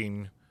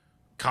watching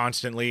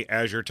constantly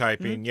as you're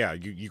typing, yeah,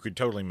 you could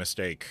totally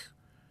mistake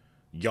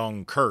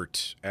young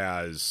Kurt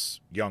as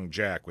young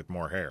Jack with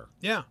more hair.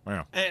 Yeah.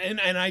 And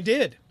I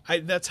did.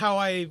 That's how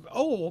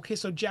okay,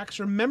 so Jack's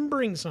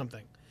remembering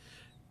something.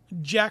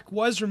 Jack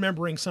was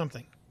remembering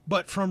something,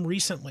 but from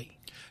recently.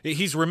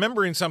 He's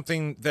remembering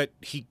something that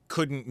he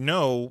couldn't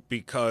know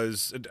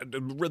because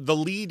the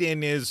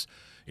lead-in is,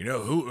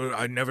 who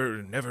I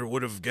never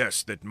would have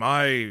guessed that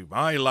my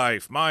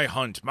life, my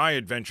hunt, my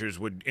adventures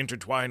would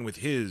intertwine with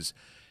his.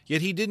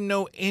 Yet he didn't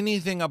know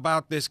anything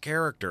about this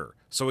character.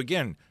 So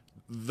again,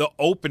 the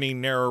opening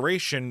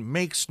narration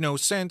makes no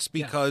sense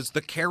because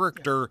the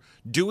character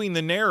doing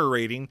the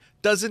narrating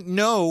doesn't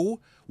know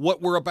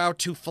what we're about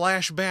to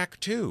flash back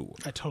to.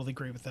 I totally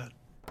agree with that.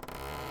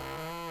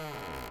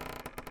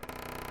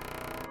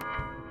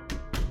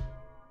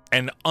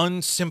 An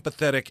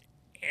unsympathetic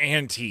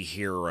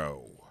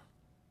anti-hero.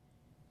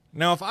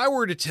 Now, if I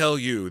were to tell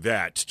you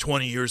that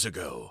 20 years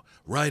ago,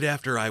 right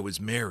after I was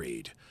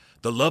married,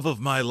 the love of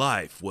my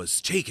life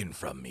was taken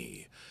from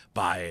me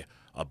by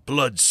a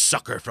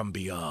bloodsucker from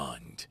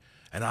beyond,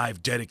 and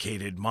I've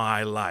dedicated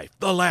my life,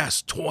 the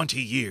last 20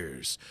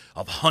 years,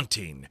 of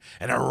hunting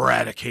and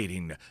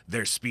eradicating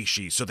their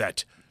species so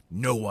that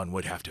no one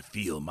would have to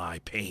feel my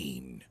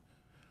pain.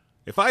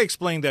 If I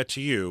explained that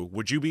to you,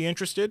 would you be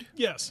interested?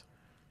 Yes.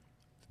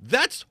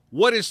 That's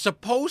what is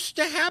supposed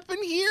to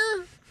happen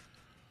here?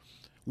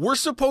 We're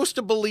supposed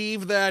to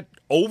believe that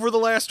over the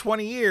last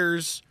 20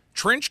 years,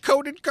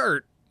 trench-coated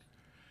Kurt,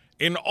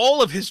 in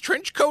all of his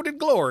trench-coated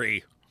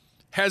glory,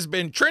 has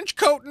been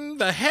trench-coating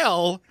the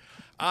hell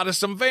out of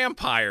some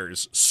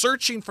vampires,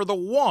 searching for the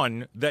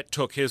one that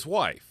took his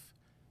wife.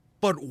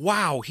 But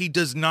wow, he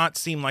does not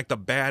seem like the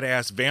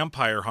badass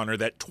vampire hunter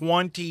that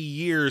 20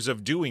 years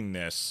of doing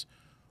this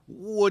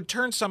would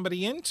turn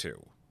somebody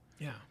into.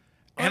 Yeah.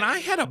 And I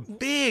had a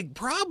big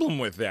problem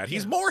with that.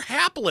 He's more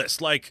hapless.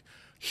 Like,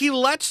 he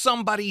lets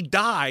somebody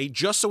die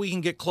just so he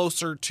can get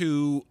closer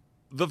to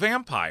the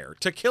vampire,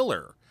 to kill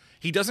her.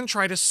 He doesn't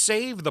try to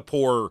save the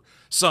poor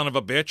son of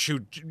a bitch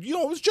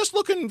who, was just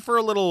looking for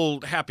a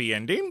little happy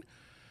ending.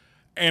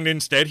 And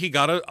instead, he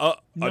got a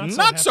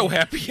not so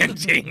happy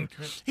ending.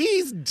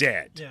 He's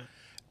dead. Yeah.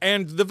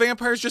 And the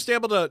vampire's just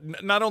able to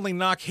not only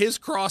knock his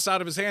cross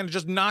out of his hand,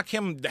 just knock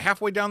him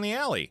halfway down the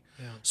alley.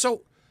 Yeah.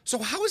 So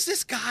how is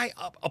this guy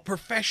a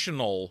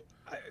professional?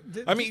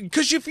 I mean,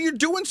 because if you're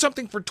doing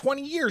something for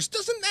 20 years,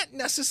 doesn't that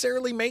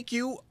necessarily make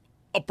you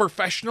a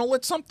professional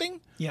at something?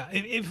 Yeah.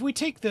 If we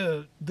take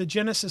the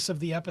genesis of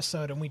the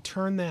episode and we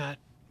turn that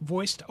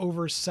voiced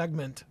over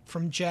segment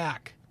from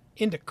Jack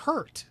into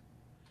Kurt,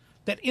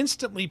 that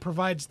instantly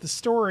provides the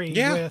story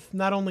with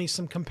not only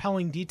some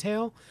compelling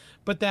detail,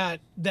 but that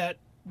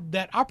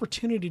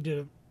opportunity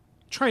to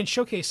try and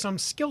showcase some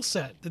skill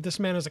set that this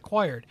man has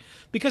acquired.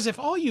 Because if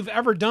all you've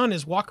ever done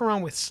is walk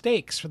around with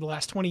stakes for the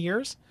last 20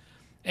 years,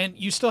 and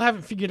you still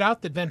haven't figured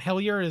out that Van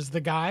Hellier is the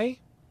guy,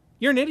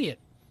 you're an idiot.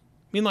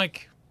 I mean,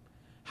 like,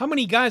 how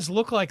many guys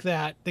look like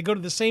that? They go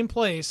to the same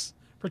place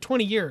for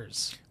 20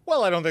 years.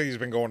 Well, I don't think he's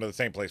been going to the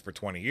same place for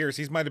 20 years.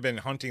 He might have been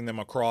hunting them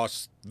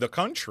across the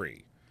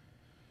country.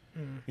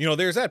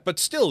 There's that. But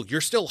still,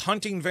 you're still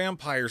hunting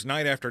vampires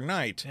night after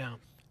night. Yeah.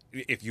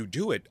 If you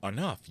do it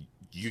enough,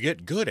 you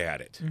get good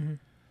at it. Mm-hmm.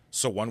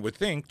 So one would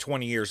think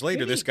 20 years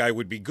later, this guy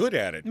would be good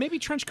at it. Maybe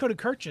trench-coated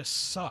Kurt just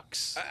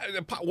sucks.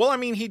 Well, I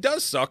mean, he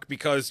does suck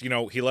because, he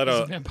let He's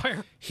a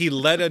vampire.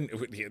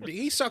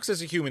 He sucks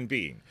as a human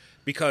being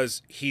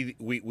because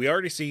we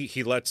already see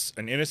he lets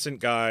an innocent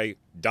guy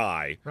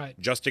die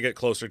just to get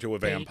closer to a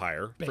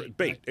vampire. Bait,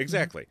 right.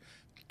 Exactly.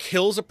 Mm-hmm.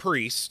 Kills a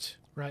priest.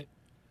 Right.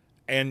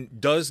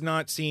 And does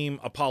not seem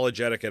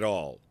apologetic at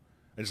all.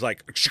 It's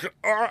like,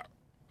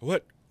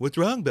 what's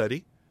wrong,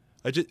 buddy?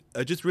 I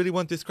just really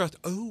want this cross.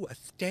 Oh, I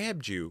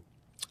stabbed you.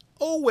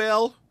 Oh,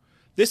 well,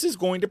 this is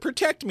going to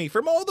protect me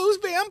from all those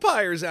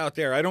vampires out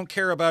there. I don't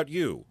care about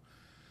you.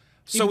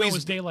 Even though it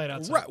was daylight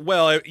outside. Right,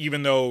 well,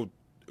 even though,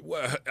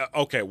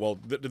 okay, well,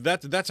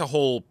 that's a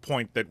whole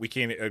point that we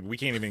can't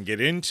even get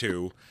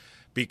into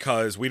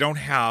because we don't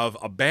have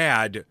a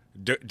bad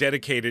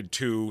dedicated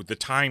to the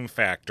time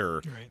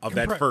factor of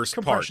that first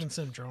part. Compression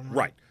syndrome.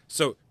 Right.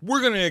 So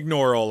we're going to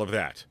ignore all of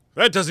that.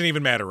 That doesn't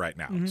even matter right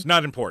now. Mm-hmm. It's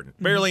not important.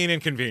 Mm-hmm. Barely an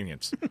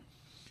inconvenience.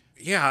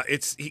 Yeah,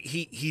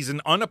 he's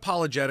an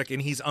unapologetic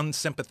and he's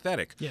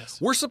unsympathetic. Yes.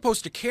 We're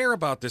supposed to care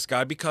about this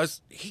guy because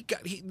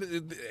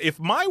if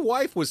my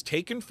wife was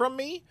taken from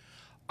me,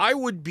 I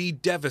would be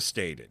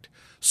devastated.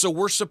 So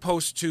we're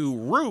supposed to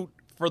root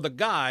for the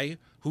guy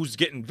who's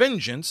getting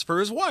vengeance for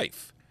his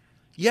wife.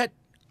 Yet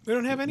we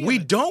don't have any. We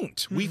don't.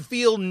 Mm-hmm. We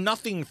feel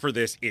nothing for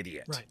this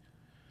idiot. Right.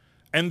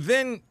 And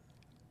then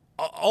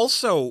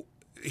also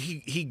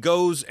he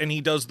goes and he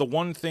does the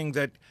one thing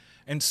that,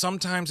 and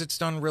sometimes it's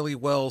done really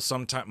well,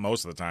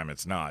 most of the time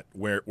it's not,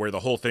 where the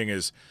whole thing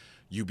is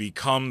you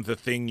become the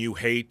thing you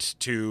hate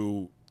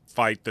to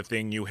fight the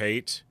thing you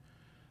hate.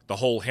 The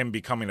whole him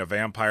becoming a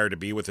vampire to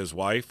be with his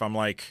wife. I'm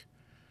like,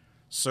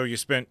 so you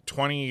spent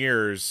 20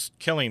 years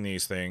killing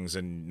these things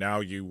and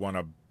now you want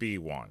to be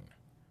one.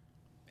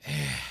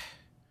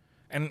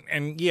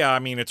 And yeah, I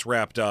mean, it's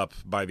wrapped up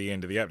by the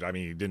end of the episode. I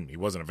mean, he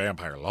wasn't a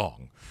vampire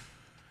long.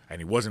 And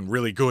he wasn't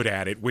really good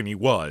at it when he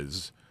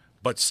was,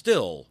 but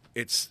still,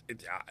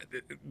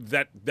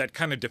 that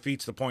kind of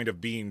defeats the point of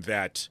being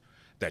that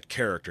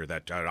character.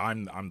 That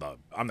I'm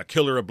the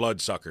killer of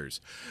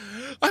bloodsuckers.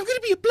 I'm gonna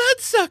be a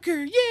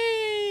bloodsucker,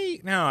 yay!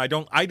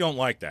 No, I don't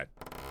like that.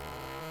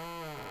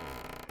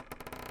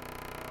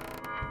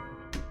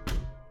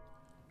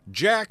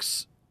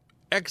 Jack's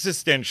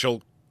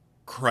existential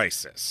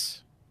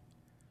crisis.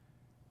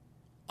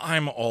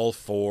 I'm all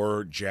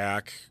for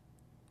Jack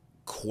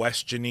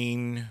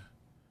questioning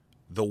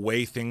the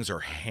way things are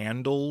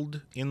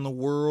handled in the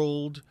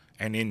world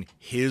and in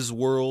his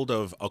world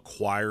of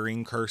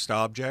acquiring cursed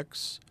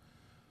objects.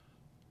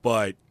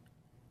 But,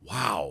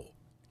 wow,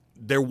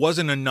 there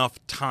wasn't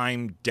enough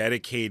time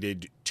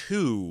dedicated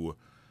to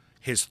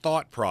his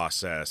thought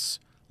process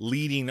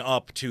leading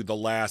up to the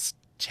last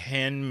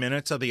 10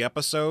 minutes of the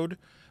episode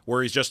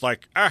where he's just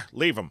like,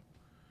 leave him.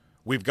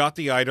 We've got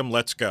the item,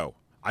 let's go.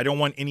 I don't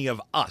want any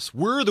of us.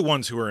 We're the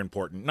ones who are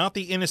important, not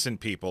the innocent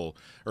people,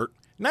 or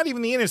not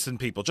even the innocent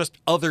people, just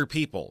other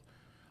people.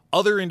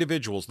 Other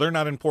individuals, they're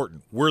not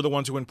important. We're the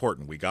ones who are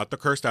important. We got the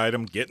cursed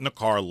item, get in the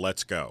car,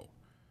 let's go.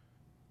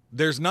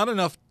 there's not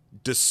enough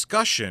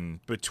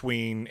discussion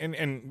between,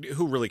 and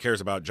who really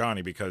cares about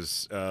Johnny,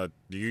 because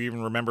do you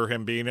even remember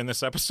him being in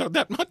this episode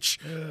that much?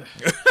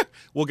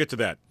 We'll get to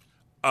that.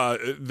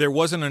 There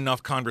wasn't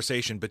enough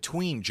conversation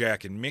between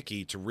Jack and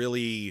Mickey to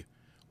really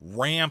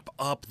ramp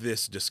up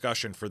this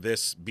discussion for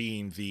this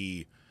being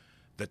the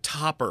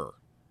topper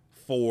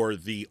for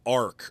the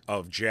arc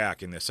of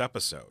Jack in this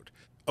episode.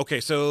 Okay,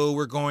 so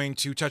we're going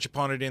to touch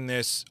upon it in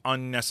this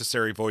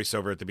unnecessary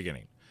voiceover at the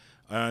beginning.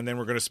 And then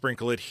we're going to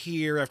sprinkle it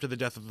here after the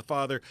death of the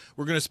father.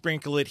 We're going to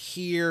sprinkle it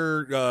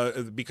here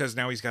because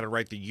now he's got to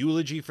write the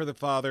eulogy for the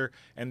father.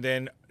 And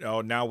then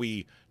now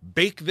we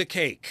bake the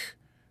cake.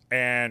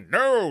 And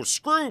no,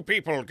 screw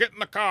people, get in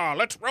the car,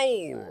 let's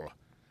roll.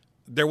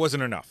 There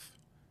wasn't enough.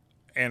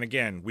 And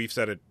again, we've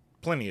said it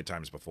plenty of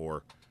times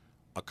before.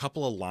 A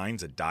couple of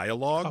lines of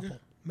dialogue.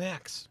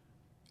 Max.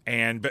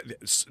 And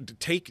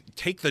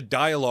take the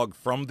dialogue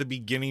from the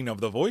beginning of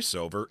the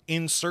voiceover,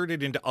 insert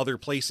it into other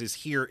places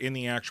here in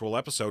the actual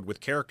episode with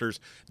characters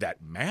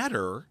that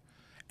matter,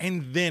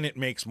 and then it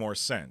makes more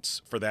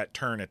sense for that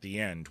turn at the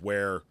end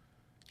where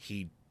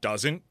he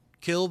doesn't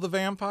kill the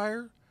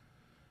vampire.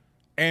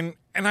 And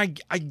I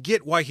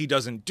get why he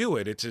doesn't do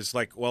it. It's just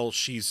like, well,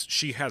 she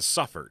has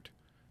suffered,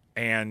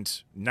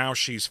 and now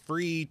she's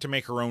free to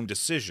make her own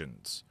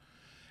decisions.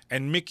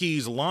 And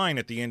Mickey's line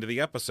at the end of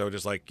the episode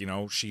is like,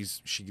 she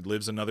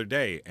lives another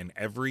day. And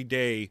every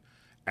day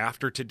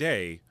after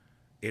today,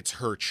 it's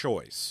her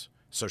choice.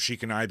 So she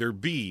can either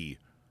be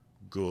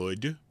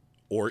good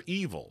or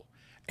evil.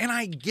 And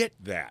I get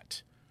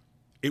that.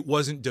 It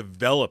wasn't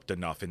developed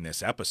enough in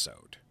this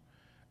episode.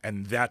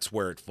 And that's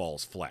where it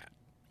falls flat,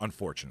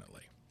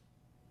 unfortunately.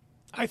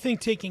 I think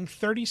taking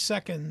 30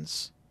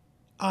 seconds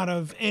out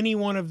of any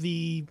one of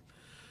the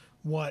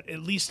at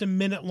least a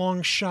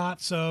minute-long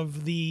shots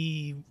of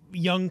the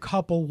young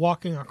couple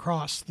walking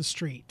across the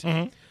street,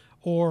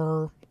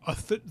 or a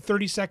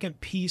 30-second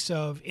piece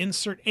of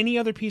insert any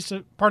other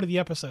part of the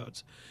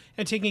episodes,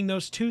 and taking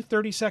those two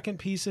 30-second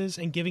pieces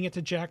and giving it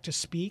to Jack to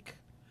speak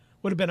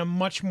would have been a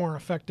much more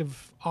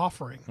effective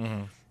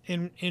offering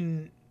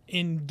in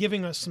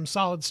giving us some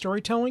solid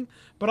storytelling,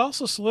 but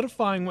also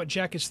solidifying what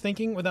Jack is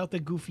thinking without the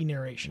goofy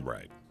narration.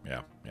 Right.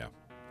 Yeah.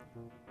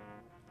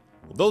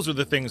 Well, those are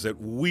the things that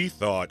we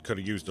thought could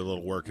have used a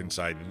little work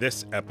inside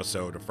this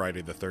episode of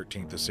Friday the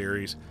 13th, the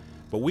series.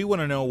 But we want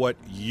to know what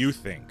you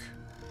think.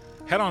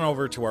 Head on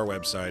over to our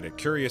website at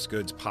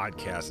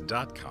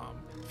CuriousGoodsPodcast.com,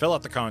 fill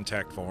out the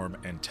contact form,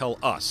 and tell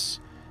us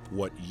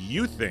what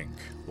you think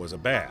was a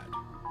bad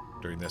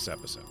during this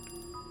episode.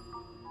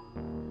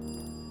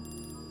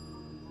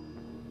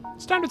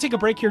 It's time to take a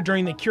break here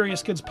during the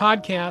Curious Goods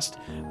podcast.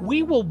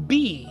 We will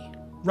be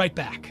right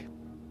back.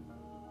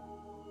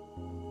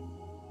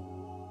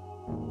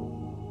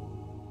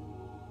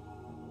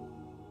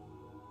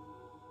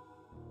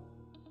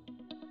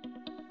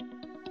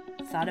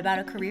 Thought about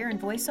a career in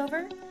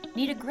voiceover?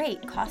 Need a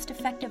great,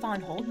 cost-effective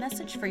on-hold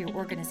message for your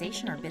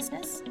organization or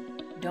business?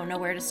 Don't know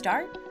where to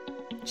start?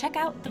 Check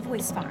out The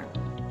Voice Farm,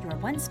 your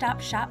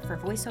one-stop shop for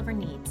voiceover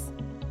needs.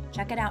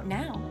 Check it out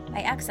now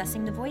by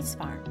accessing The Voice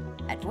Farm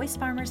at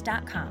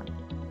voicefarmers.com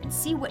and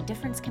see what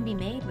difference can be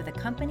made with a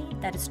company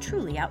that is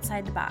truly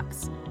outside the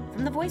box.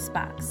 From the Voice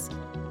Box,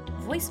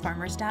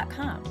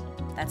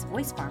 voicefarmers.com. That's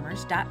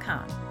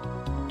voicefarmers.com.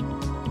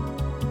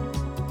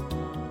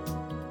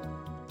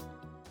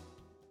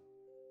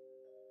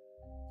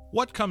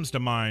 What comes to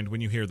mind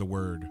when you hear the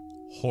word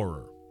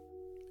horror?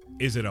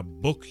 Is it a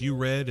book you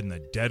read in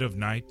the dead of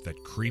night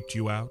that creeped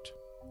you out?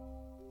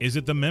 Is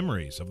it the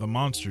memories of the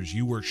monsters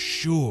you were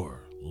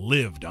sure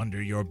lived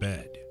under your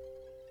bed?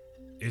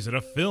 Is it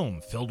a film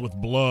filled with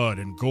blood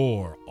and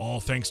gore, all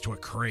thanks to a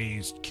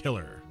crazed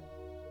killer?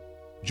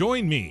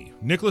 Join me,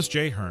 Nicholas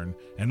J. Hearn,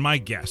 and my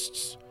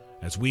guests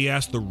as we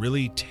ask the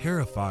really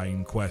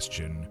terrifying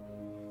question,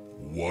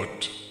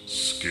 What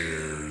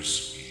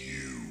scares you?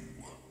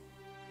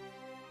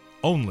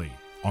 Only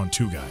on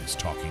Two Guys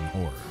Talking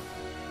Horror.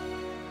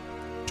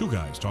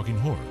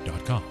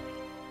 TwoGuysTalkingHorror.com.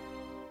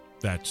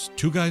 That's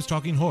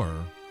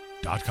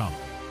TwoGuysTalkingHorror.com.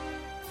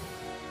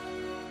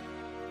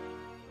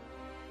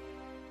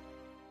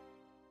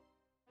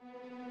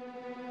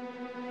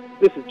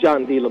 This is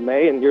John D.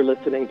 LeMay, and you're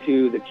listening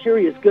to the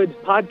Curious Goods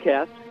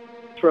podcast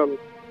from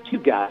Two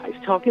Guys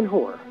Talking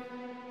Horror.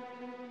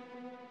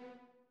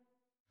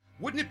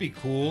 Wouldn't it be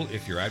cool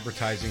if your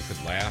advertising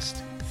could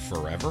last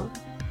forever?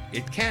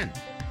 It can,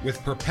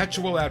 with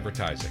perpetual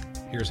advertising.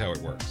 Here's how it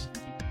works.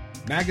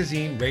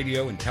 Magazine,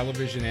 radio, and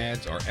television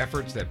ads are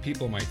efforts that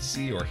people might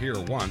see or hear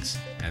once,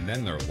 and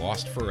then they're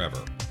lost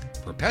forever.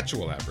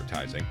 Perpetual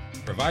advertising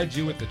provides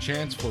you with the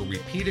chance for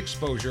repeat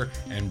exposure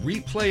and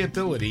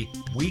replayability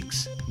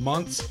weeks,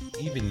 months,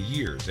 even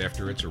years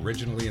after it's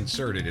originally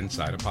inserted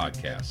inside a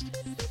podcast.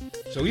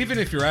 So even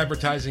if your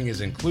advertising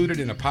is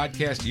included in a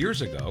podcast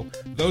years ago,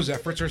 those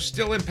efforts are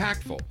still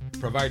impactful,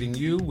 providing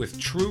you with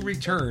true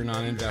return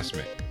on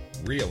investment.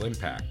 Real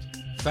impact,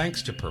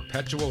 thanks to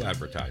perpetual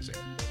advertising.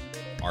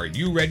 Are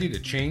you ready to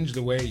change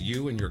the way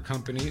you and your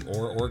company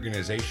or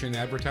organization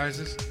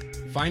advertises?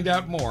 Find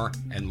out more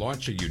and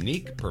launch a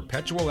unique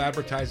perpetual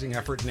advertising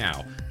effort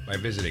now by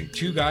visiting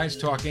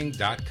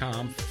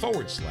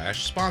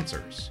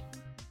twoguystalking.com/sponsors.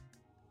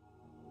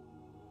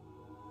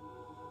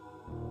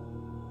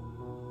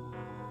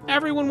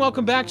 Everyone,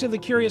 welcome back to the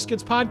Curious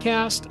Kids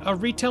Podcast, a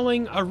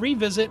retelling, a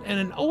revisit, and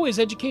an always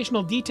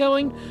educational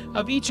detailing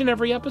of each and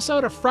every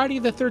episode of Friday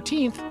the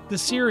 13th, the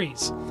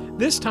series.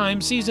 This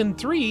time, Season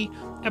 3,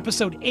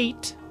 Episode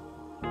 8.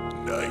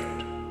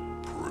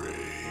 Night Prey.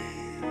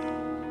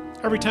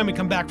 Every time we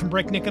come back from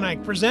break, Nick and I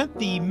present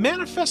the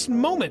manifest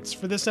moments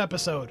for this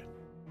episode.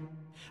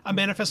 A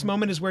manifest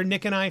moment is where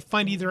Nick and I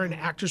find either an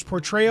actor's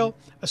portrayal,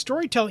 a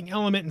storytelling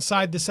element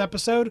inside this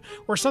episode,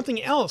 or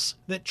something else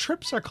that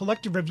trips our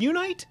collective review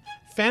night.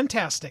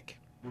 Fantastic.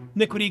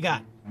 Nick, what do you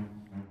got?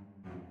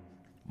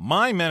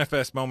 My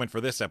manifest moment for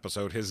this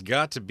episode has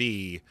got to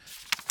be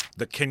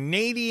the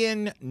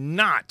Canadian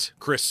not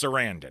Chris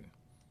Sarandon.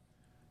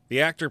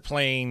 The actor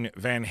playing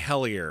Van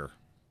Helsing.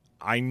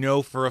 I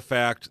know for a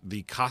fact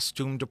the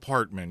costume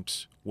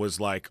department was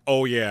like,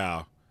 oh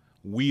yeah,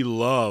 we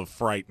love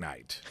Fright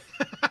Night.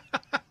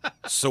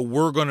 So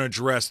we're going to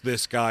dress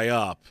this guy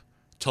up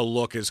to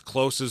look as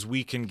close as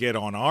we can get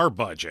on our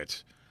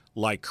budget,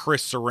 like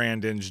Chris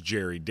Sarandon's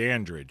Jerry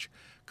Dandridge.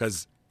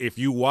 Because if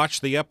you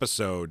watch the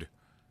episode,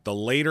 the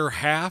later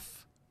half,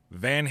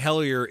 Van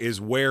Helsing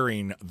is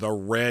wearing the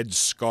red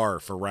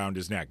scarf around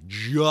his neck,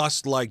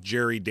 just like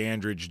Jerry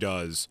Dandridge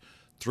does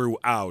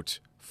throughout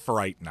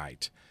Fright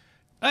Night.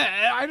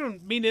 I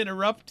don't mean to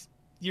interrupt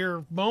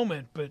your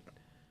moment, but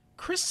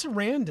Chris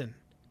Sarandon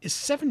is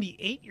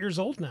 78 years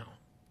old now.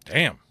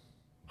 Damn.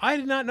 I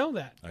did not know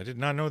that. I did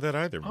not know that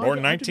either.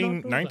 Born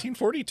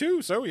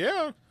 1942, so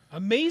yeah.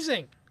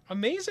 Amazing.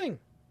 Amazing.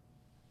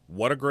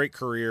 What a great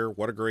career.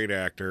 What a great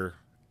actor.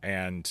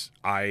 And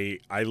I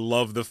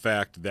love the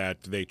fact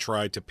that they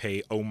tried to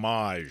pay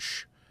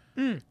homage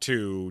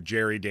to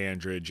Jerry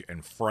Dandridge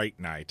and Fright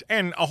Night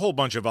and a whole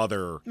bunch of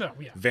other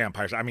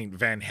vampires. I mean,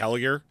 Van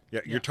Helsing. Yeah,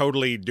 you're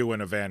totally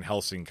doing a Van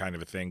Helsing kind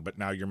of a thing, but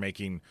now you're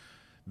making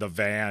the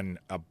Van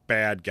a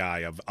bad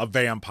guy, a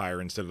vampire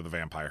instead of the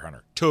vampire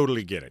hunter.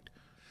 Totally get it.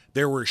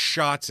 There were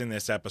shots in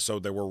this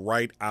episode that were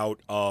right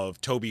out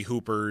of Tobe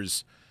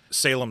Hooper's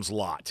Salem's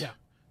Lot. Yeah.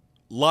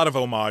 A lot of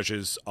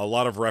homages, a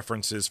lot of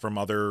references from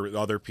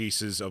other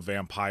pieces of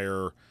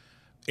vampire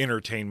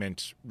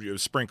entertainment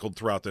sprinkled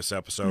throughout this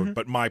episode. Mm-hmm.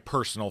 But my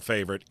personal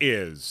favorite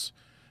is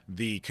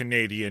the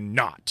Canadian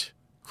not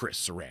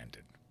Chris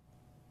Sarandon.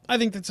 I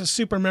think that's a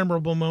super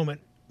memorable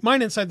moment.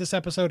 Mine inside this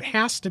episode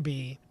has to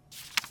be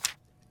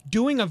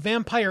doing a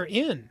vampire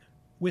inn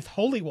with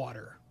holy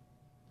water.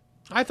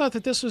 I thought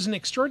that this was an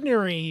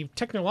extraordinary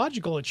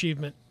technological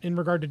achievement in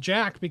regard to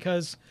Jack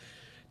because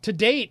to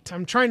date,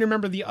 I'm trying to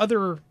remember the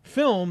other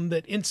film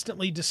that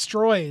instantly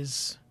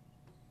destroys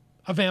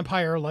a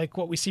vampire like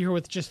what we see here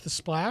with just the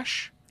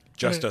splash.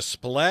 Just a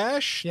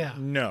splash? Yeah.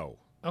 No.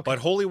 Okay. But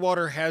holy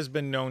water has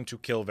been known to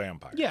kill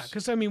vampires. Yeah,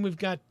 because, I mean, we've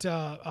got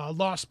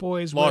Lost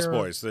Boys. Lost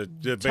Boys, the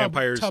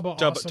vampires, tub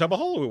of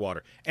holy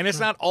water. And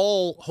it's not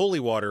all holy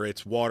water,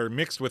 it's water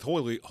mixed with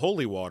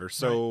holy water.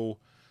 So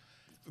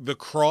the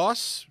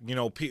cross,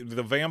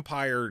 the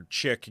vampire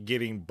chick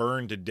getting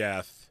burned to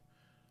death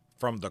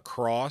from the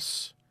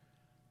cross,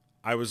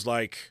 I was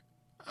like,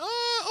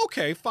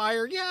 okay,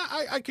 fire. Yeah,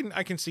 I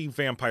can see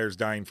vampires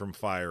dying from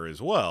fire as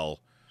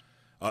well.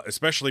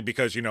 Especially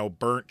because,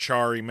 burnt,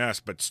 charry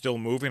mess, but still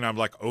moving. I'm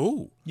like,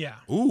 oh. Yeah.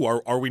 Ooh,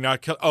 are we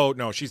not killing? Oh,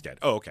 no, she's dead.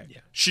 Oh, okay. Yeah.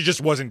 She just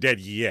wasn't dead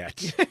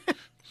yet.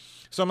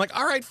 So I'm like,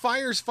 all right,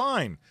 fire's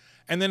fine.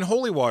 And then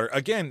holy water.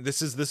 Again,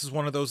 this is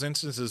one of those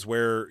instances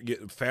where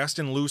fast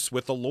and loose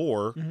with the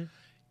lore,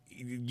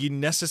 you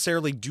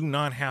necessarily do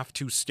not have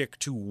to stick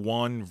to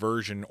one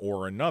version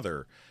or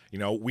another.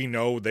 We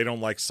know they don't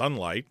like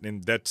sunlight,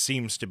 and that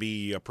seems to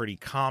be a pretty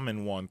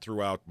common one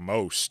throughout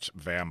most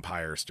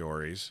vampire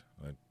stories.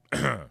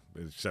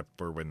 Except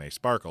for when they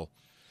sparkle.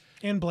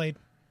 And Blade.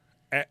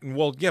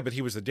 Well, yeah, but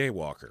he was a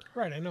daywalker.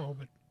 Right, I know.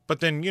 But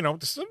then,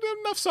 enough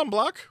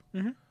sunblock.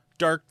 Mm-hmm.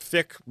 Dark,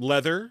 thick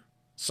leather,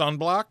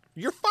 sunblock.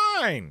 You're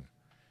fine.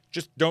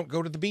 Just don't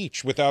go to the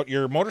beach without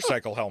your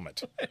motorcycle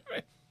helmet.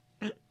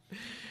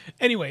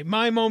 Anyway,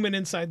 my moment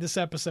inside this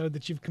episode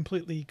that you've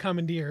completely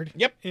commandeered.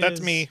 Yep,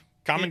 that's me.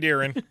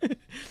 Commandeering.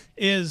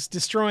 Is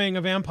destroying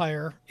a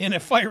vampire in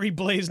a fiery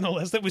blaze, no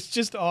less. That was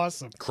just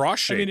awesome.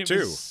 Cross-shaped, too. It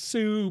was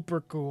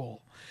super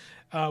cool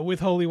with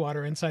holy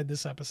water inside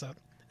this episode.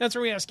 That's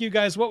where we ask you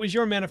guys, what was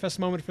your manifest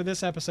moment for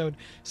this episode?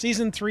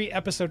 Season 3,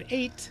 Episode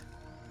 8.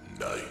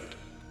 Night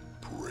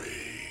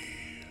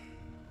Prey.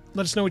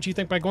 Let us know what you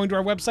think by going to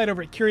our website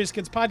over at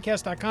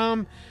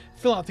CuriousKidsPodcast.com.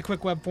 Fill out the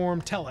quick web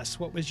form. Tell us,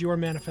 what was your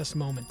manifest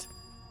moment?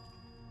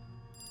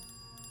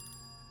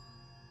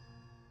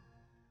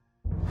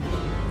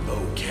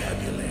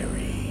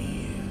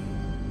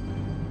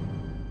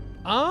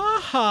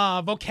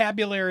 Aha,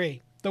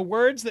 vocabulary. The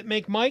words that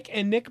make Mike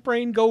and Nick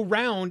Brain go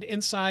round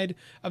inside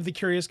of the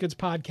Curious Goods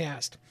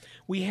podcast.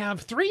 We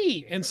have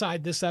 3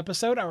 inside this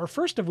episode, our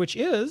first of which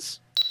is...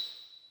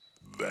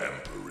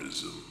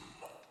 Vampirism.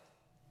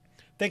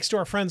 Thanks to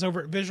our friends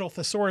over at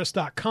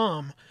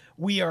visualthesaurus.com,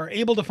 we are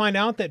able to find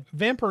out that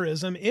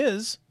vampirism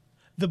is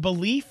the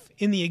belief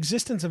in the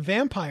existence of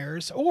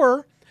vampires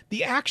or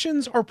the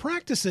actions or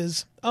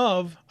practices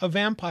of a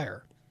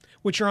vampire,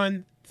 which are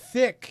on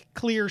thick,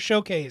 clear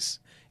showcase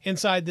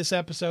inside this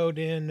episode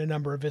in a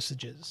number of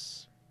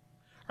visages.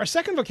 Our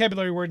second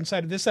vocabulary word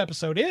inside of this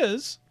episode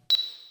is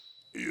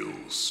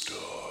Ill-starred.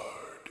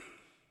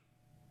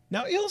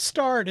 Now,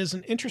 ill-starred is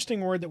an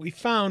interesting word that we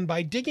found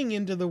by digging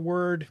into the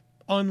word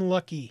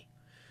unlucky,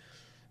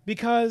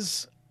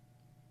 because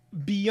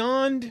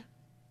beyond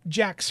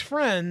Jack's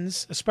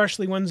friends,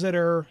 especially ones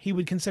that he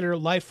would consider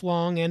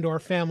lifelong and or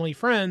family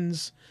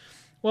friends,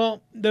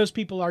 well, those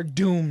people are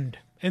doomed.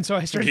 And so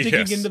I started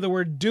digging into the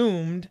word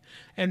doomed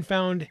and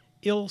found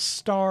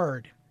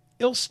ill-starred.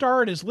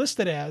 Ill-starred is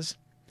listed as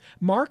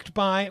marked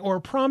by or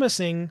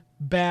promising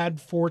bad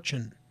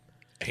fortune.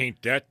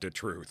 Ain't that the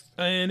truth?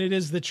 And it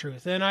is the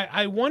truth. And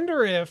I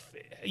wonder if,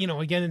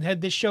 again,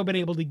 had this show been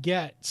able to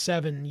get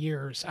 7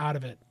 years out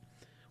of it,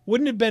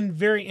 wouldn't it have been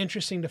very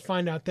interesting to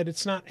find out that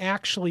it's not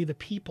actually the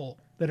people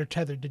that are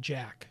tethered to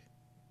Jack,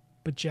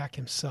 but Jack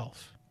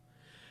himself.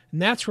 And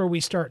that's where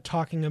we start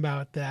talking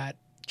about that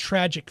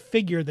tragic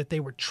figure that they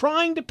were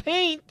trying to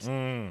paint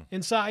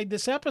inside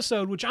this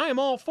episode, which I am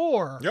all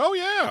for. Oh,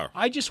 yeah.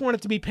 I just want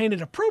it to be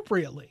painted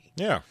appropriately.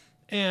 Yeah.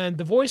 And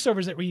the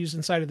voiceovers that were used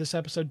inside of this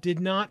episode did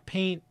not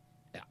paint,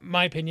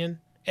 my opinion,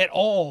 at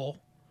all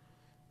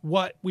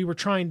what we were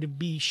trying to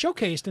be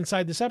showcased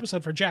inside this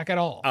episode for Jack at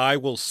all. I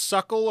will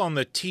suckle on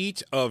the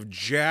teat of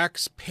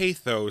Jack's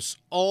pathos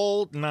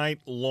all night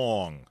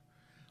long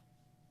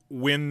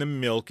when the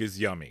milk is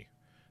yummy.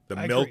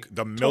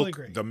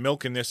 The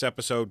milk in this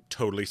episode,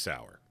 totally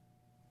sour.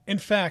 In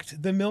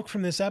fact, the milk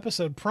from this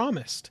episode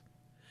promised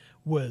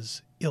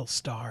was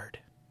ill-starred.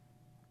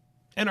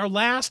 And our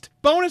last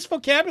bonus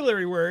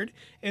vocabulary word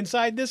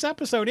inside this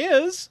episode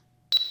is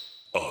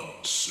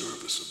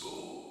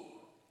Unserviceable.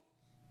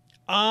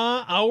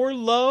 Our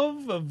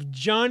love of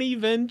Johnny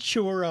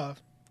Ventura.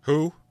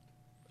 Who?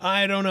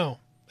 I don't know.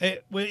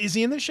 Is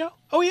he in this show?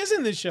 Oh, he is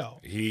in this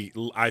show.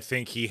 I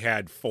think he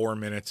had 4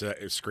 minutes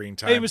of screen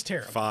time. It was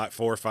terrible. 4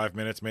 or 5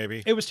 minutes,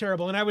 maybe. It was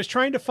terrible. And I was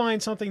trying to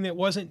find something that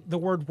wasn't the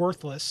word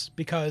worthless,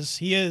 because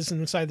he is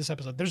inside this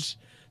episode.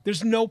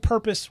 There's no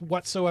purpose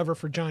whatsoever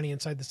for Johnny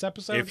inside this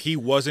episode. If he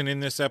wasn't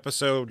in this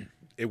episode,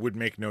 it would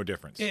make no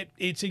difference.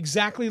 It's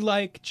exactly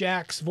like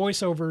Jack's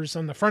voiceovers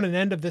on the front and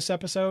end of this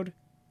episode.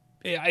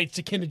 It's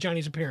akin to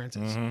Johnny's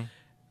appearances.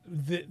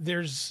 Mm-hmm.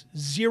 There's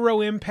zero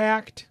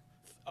impact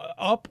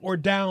up or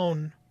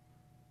down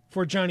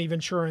for Johnny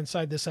Ventura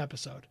inside this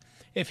episode.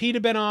 If he'd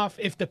have been off,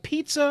 if the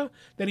pizza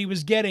that he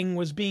was getting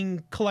was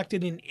being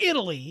collected in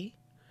Italy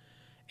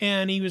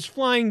and he was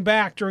flying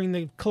back during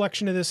the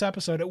collection of this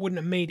episode, it wouldn't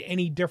have made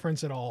any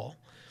difference at all.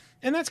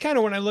 And that's kind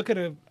of when I look at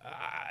and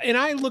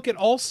I look at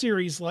all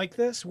series like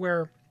this,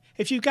 where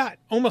if you've got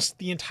almost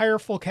the entire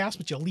full cast,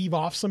 but you leave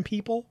off some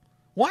people,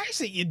 why is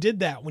it you did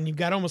that when you've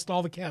got almost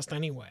all the cast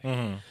anyway?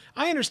 Mm-hmm.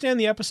 I understand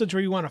the episodes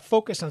where you want to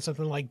focus on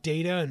something like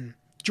Data and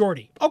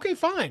Geordi. Okay,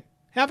 fine.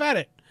 Have at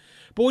it.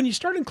 But when you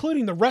start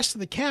including the rest of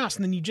the cast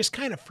and then you just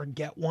kind of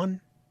forget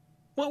one,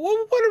 well,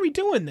 what are we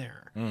doing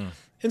there?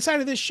 Inside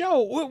of this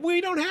show,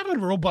 we don't have a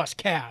robust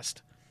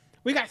cast.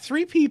 We got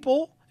 3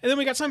 people, and then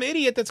we got some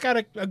idiot that's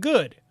got a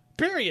good,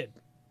 period.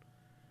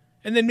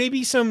 And then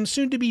maybe some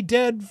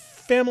soon-to-be-dead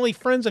family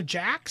friends of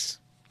Jack's.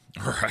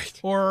 Right.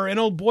 Or an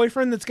old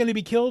boyfriend that's going to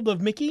be killed of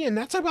Mickey, and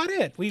that's about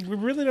it. We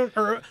really don't...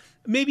 Or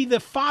maybe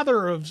the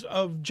father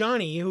of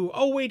Johnny, who,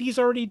 oh, wait, he's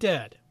already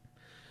dead.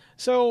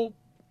 So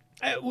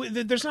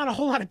there's not a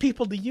whole lot of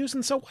people to use,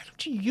 and so why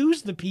don't you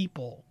use the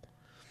people?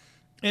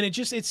 And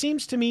it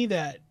seems to me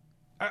that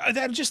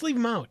just leave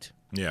them out.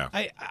 Yeah.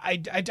 I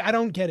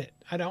don't get it.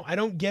 I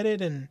don't get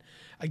it. And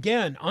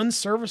again,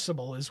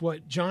 unserviceable is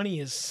what Johnny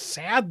is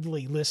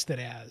sadly listed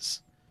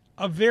as.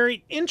 A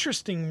very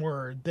interesting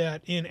word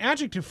that in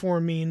adjective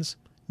form means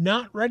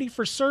not ready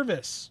for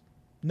service,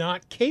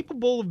 not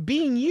capable of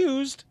being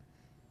used,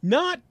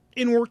 not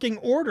in working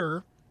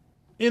order,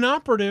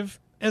 inoperative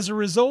as a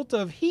result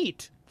of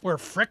heat or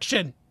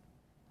friction,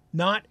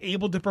 not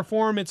able to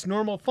perform its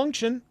normal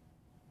function,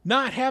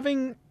 not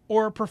having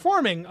or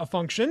performing a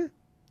function,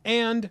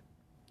 and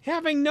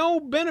having no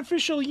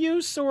beneficial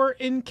use or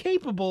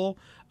incapable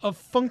of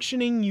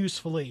functioning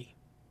usefully.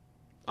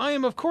 I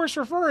am, of course,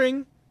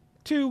 referring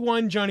to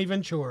one Johnny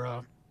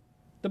Ventura.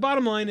 The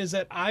bottom line is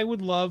that I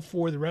would love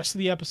for the rest of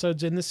the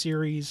episodes in the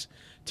series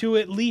to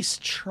at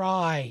least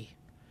try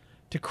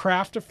to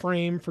craft a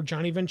frame for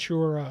Johnny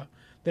Ventura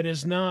that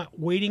is not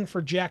waiting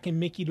for Jack and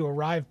Mickey to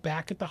arrive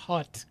back at the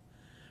hut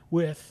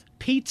with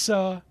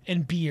pizza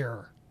and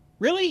beer.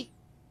 Really?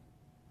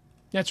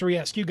 That's where we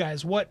ask you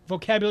guys, what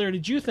vocabulary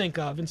did you think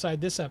of inside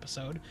this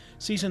episode?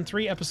 Season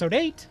 3, Episode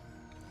 8.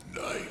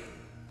 Night.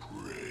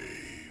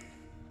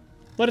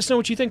 Let us know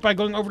what you think by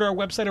going over to our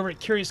website over at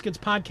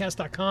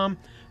CuriousGoodsPodcast.com.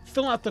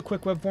 Fill out the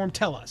quick web form.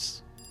 Tell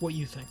us what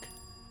you think.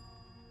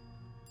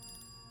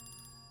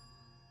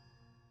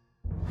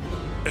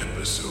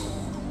 Episode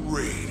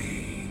Rain.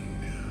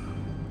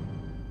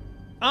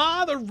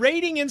 The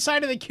rating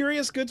inside of the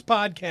Curious Goods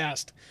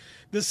podcast.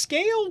 The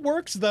scale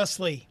works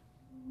thusly.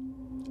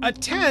 A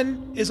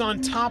 10 is on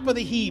top of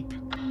the heap.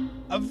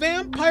 A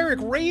vampiric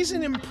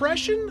raisin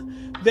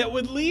impression that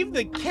would leave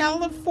the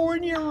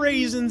California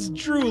raisins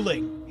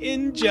drooling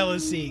in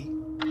jealousy.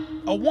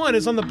 A 1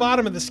 is on the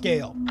bottom of the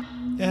scale.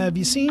 Have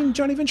you seen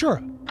Johnny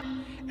Ventura?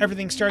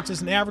 Everything starts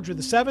as an average with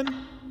a 7.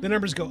 The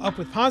numbers go up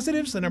with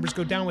positives, the numbers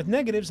go down with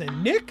negatives,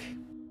 and Nick?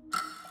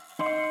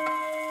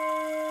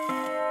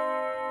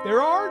 There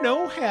are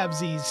no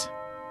halvesies.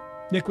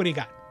 Nick, what do you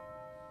got?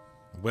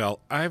 Well,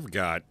 I've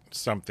got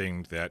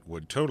something that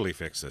would totally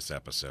fix this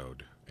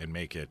episode and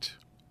make it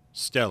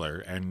stellar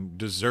and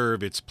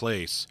deserve its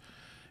place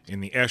in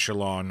the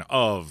echelon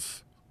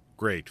of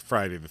great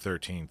Friday the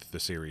 13th, the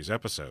series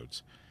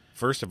episodes.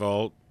 First of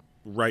all,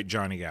 write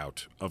Johnny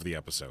out of the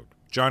episode.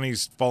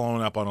 Johnny's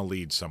following up on a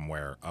lead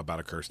somewhere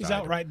about a cursed item. He's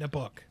out writing a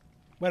book.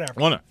 Whatever.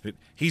 Well, no.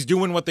 He's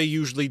doing what they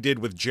usually did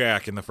with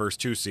Jack in the first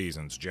 2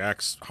 seasons.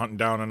 Jack's hunting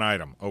down an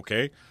item.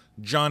 Okay.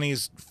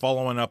 Johnny's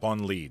following up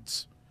on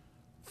leads.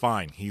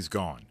 Fine. He's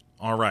gone.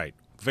 All right.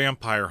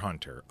 Vampire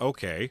hunter.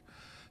 Okay.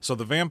 So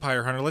the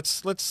vampire hunter,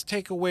 let's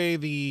take away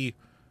the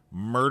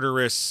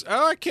murderous,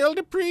 I killed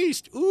a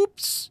priest.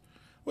 Oops.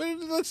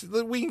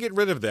 We can get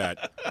rid of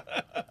that.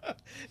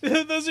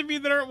 Those of you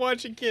that aren't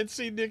watching can't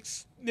see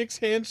Nick's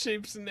hand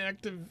shapes and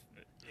active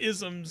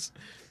isms.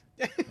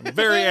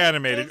 Very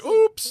animated.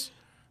 Oops.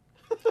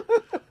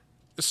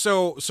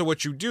 So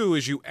what you do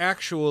is you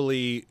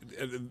actually,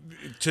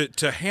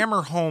 to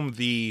hammer home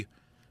the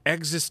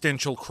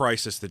existential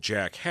crisis that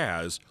Jack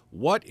has,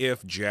 what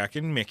if Jack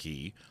and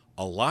Mickey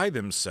ally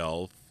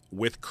themselves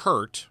with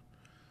Kurt,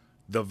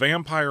 the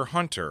vampire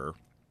hunter,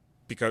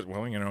 because,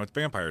 well, you know, it's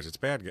vampires, it's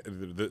bad,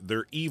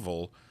 they're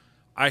evil.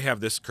 I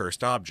have this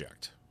cursed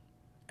object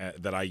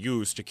that I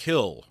use to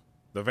kill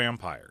the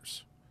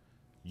vampires.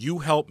 You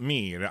help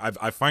me, and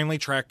I finally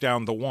tracked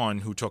down the one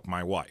who took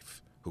my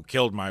wife, who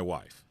killed my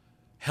wife.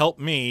 Help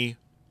me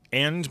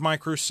end my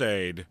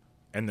crusade,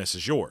 and this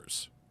is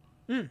yours.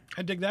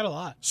 I dig that a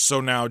lot. So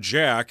now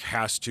Jack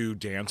has to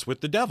dance with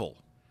the devil.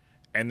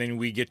 And then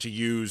we get to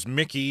use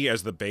Mickey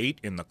as the bait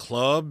in the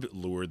club,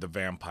 lure the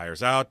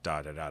vampires out,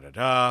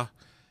 da-da-da-da-da.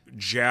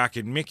 Jack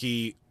and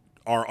Mickey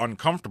are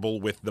uncomfortable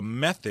with the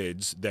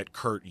methods that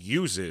Kurt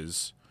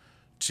uses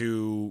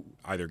to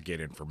either get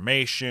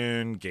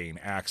information, gain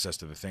access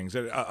to the things.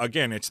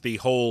 Again, it's the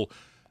whole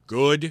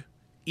good,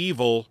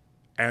 evil,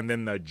 and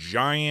then the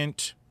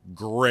giant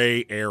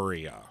gray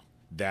area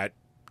that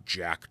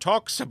Jack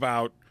talks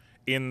about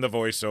in the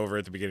voiceover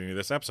at the beginning of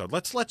this episode.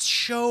 Let's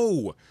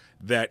show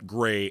that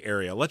gray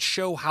area. Let's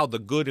show how the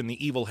good and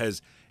the evil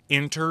has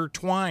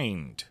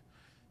intertwined.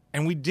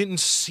 And we didn't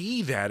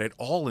see that at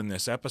all in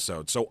this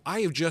episode. So I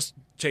have just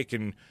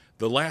taken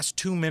the last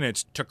 2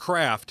 minutes to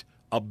craft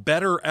a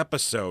better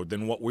episode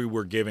than what we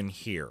were given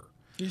here.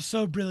 You're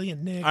so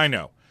brilliant, Nick. I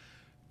know.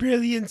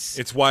 Brilliance.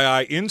 It's why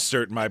I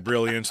insert my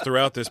brilliance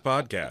throughout this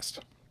podcast.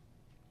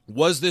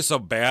 Was this a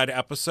bad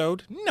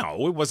episode?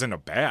 No, it wasn't a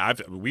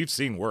bad. We've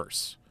seen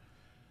worse.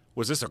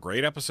 Was this a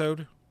great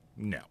episode?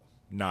 No,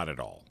 not at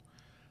all.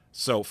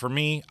 So for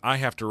me, I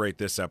have to rate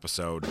this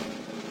episode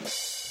a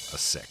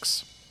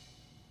 6.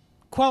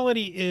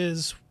 Quality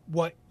is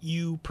what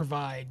you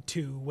provide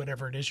to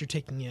whatever it is you're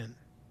taking in.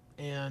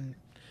 And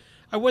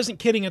I wasn't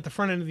kidding at the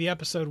front end of the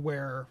episode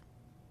where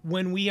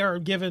when we are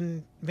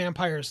given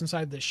vampires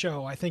inside this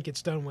show, I think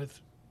it's done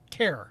with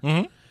care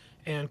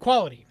and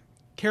quality.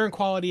 Care and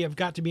quality have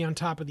got to be on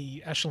top of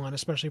the echelon,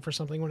 especially for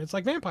something when it's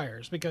like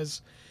vampires.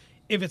 Because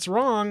if it's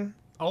wrong,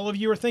 all of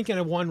you are thinking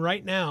of one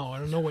right now. I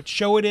don't know what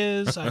show it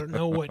is. I don't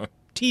know what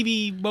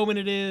TV moment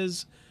it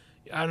is.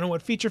 I don't know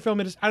what feature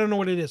film it is. I don't know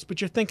what it is, but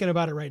you're thinking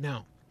about it right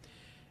now.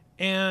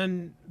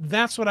 And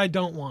that's what I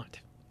don't want.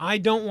 I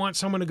don't want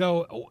someone to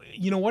go, oh,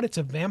 you know what? It's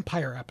a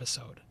vampire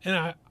episode.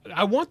 And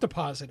I want the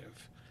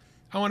positive.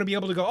 I want to be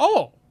able to go,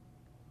 oh.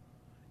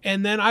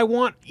 And then I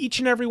want each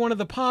and every one of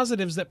the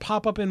positives that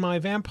pop up in my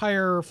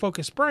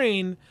vampire-focused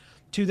brain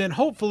to then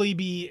hopefully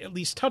be at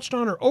least touched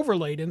on or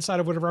overlaid inside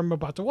of whatever I'm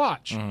about to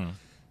watch.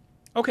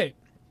 Okay.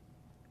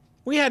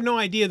 We had no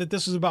idea that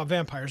this was about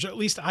vampires, or at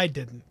least I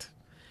didn't.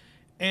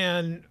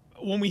 And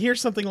when we hear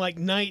something like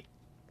night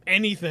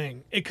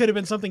anything, it could have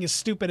been something as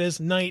stupid as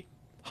night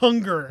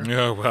hunger.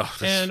 Yeah, well.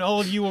 And all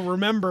of you will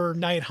remember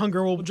night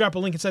hunger. We'll drop a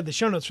link inside the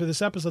show notes for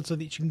this episode so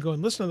that you can go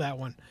and listen to that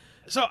one.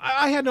 So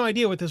I had no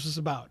idea what this was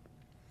about.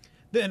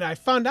 Then I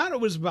found out it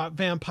was about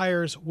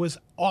vampires was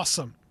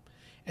awesome.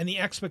 And the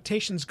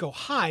expectations go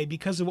high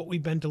because of what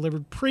we've been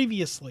delivered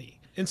previously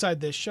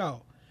inside this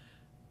show.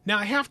 Now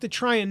I have to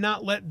try and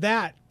not let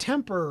that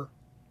temper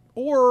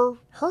or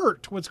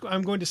hurt what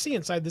I'm going to see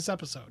inside this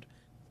episode.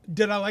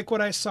 Did I like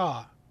what I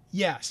saw?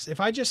 Yes. If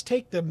I just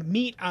take the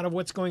meat out of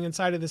what's going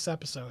inside of this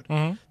episode,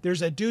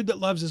 there's a dude that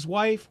loves his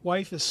wife.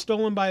 Wife is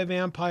stolen by a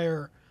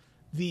vampire.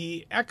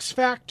 The X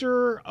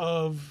factor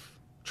of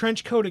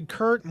trench-coated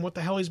Kurt and what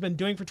the hell he's been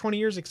doing for 20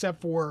 years,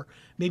 except for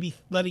maybe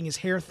letting his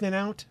hair thin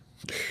out.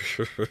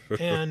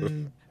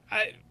 And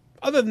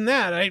other than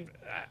that, I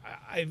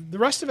the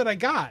rest of it I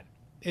got.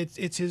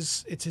 It's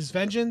his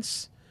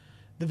vengeance.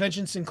 The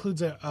vengeance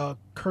includes a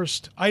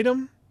cursed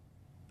item.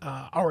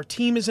 Our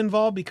team is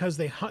involved because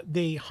they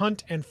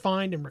hunt and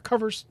find and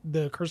recover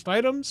the cursed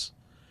items.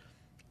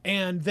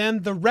 And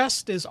then the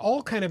rest is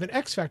all kind of an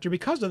X factor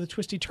because of the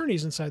twisty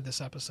turnies inside this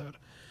episode.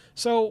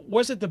 So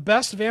was it the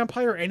best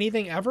vampire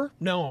anything ever?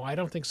 No, I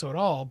don't think so at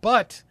all.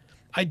 But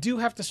I do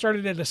have to start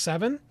it at a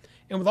 7.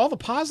 And with all the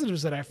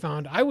positives that I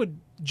found, I would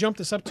jump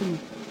this up to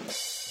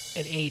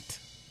an 8.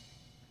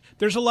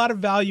 There's a lot of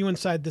value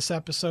inside this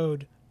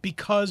episode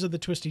because of the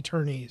twisty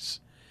turnies.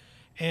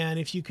 And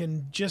if you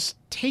can just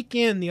take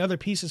in the other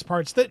pieces,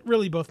 parts that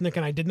really both Nick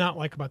and I did not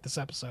like about this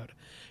episode,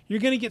 you're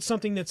going to get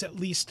something that's at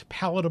least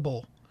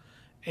palatable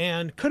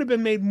and could have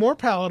been made more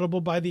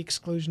palatable by the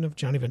exclusion of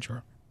Johnny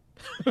Ventura.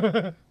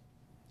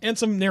 And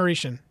some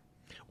narration.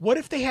 What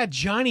if they had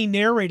Johnny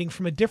narrating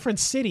from a different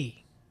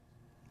city?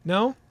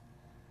 No?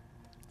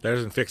 That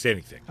doesn't fix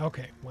anything.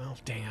 Okay, well,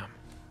 damn.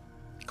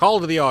 Call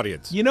to the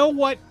audience. You know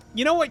what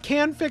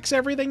can fix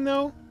everything,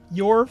 though?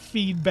 Your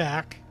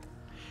feedback.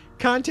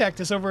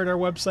 Contact us over at our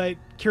website,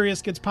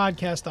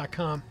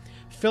 CuriousKidsPodcast.com.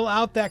 Fill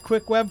out that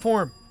quick web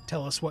form.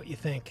 Tell us what you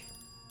think.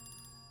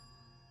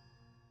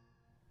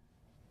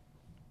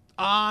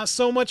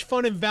 So much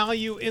fun and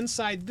value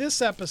inside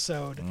this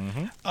episode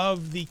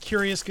of the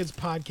Curious Kids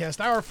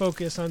Podcast. Our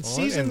focus on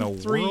season 3. What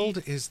in the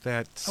world is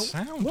that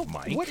sound,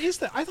 Mike? What is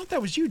that? I thought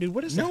that was you, dude.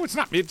 What is that? No, it's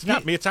not. It's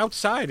not me. It's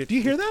outside. Do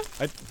you hear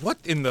that? What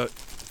in the...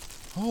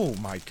 Oh,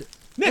 my God.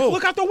 Nick,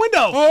 look out the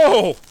window.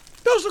 Oh!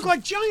 Those look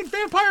like giant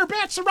vampire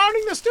bats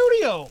surrounding the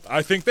studio.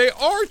 I think they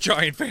are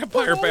giant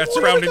vampire bats what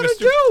surrounding are we the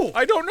studio. gonna do?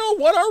 I don't know.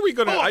 What are we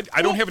going to...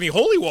 I don't have any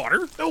holy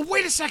water. Oh,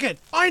 wait a second.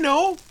 I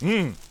know.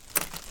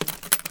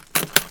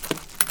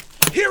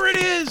 Here it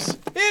is.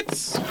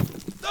 It's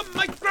the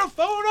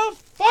microphone of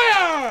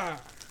fire.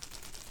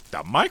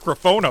 The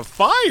microphone of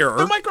fire?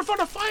 The microphone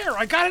of fire.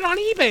 I got it on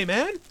eBay,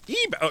 man.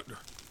 eBay?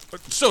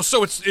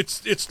 So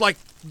it's like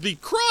the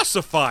cross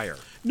of fire.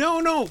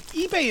 No.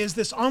 eBay is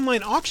this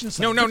online auction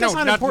site. No, that's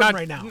not important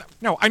right now.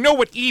 No, I know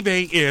what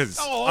eBay is.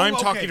 I'm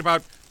okay. talking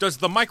about, does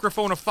the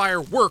microphone of fire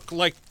work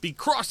like the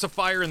cross of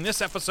fire in this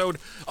episode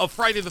of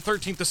Friday the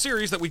 13th, the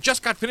series that we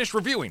just got finished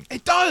reviewing?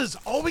 It does.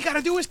 All we got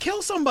to do is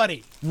kill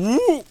somebody.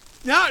 Woo!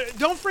 Now,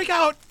 don't freak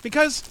out,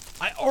 because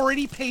I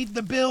already paid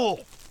the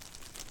bill.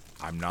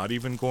 I'm not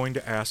even going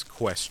to ask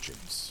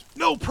questions.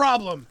 No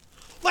problem.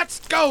 Let's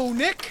go,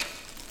 Nick.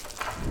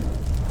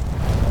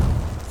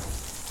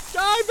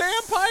 Die,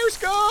 vampire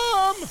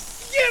scum!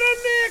 Get him,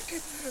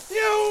 Nick!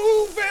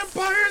 You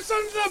vampire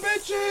sons of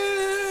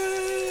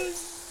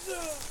bitches!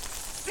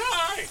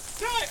 Die!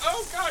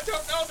 Oh, God,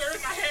 no, they're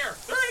in my hair!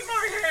 They're in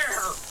my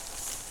hair!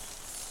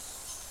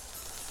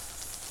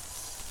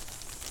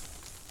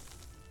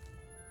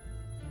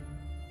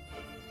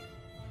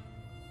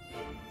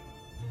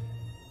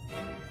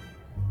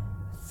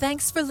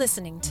 Thanks for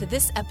listening to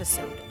this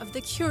episode of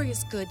the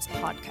Curious Goods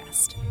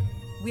Podcast.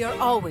 We are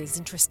always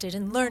interested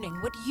in learning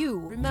what you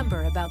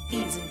remember about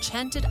these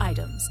enchanted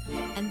items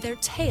and their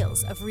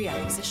tales of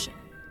reacquisition.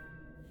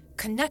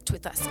 Connect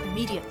with us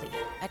immediately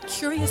at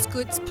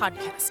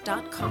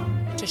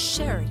CuriousGoodsPodcast.com to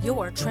share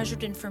your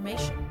treasured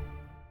information.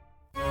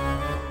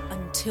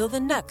 Until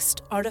the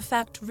next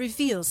artifact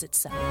reveals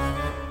itself,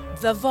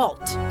 the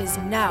vault is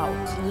now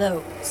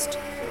closed.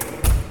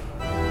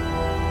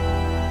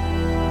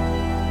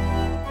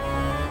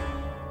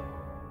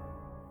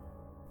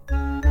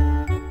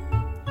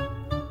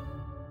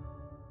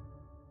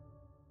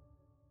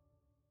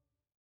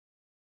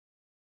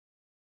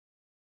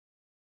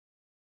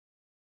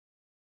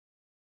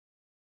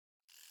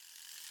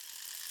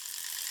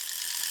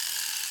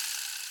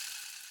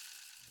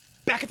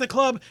 Back at the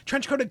club,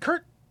 trench-coated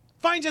Kurt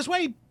finds his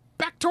way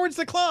back towards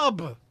the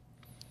club.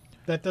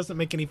 That doesn't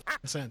make any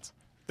sense.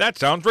 That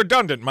sounds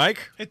redundant,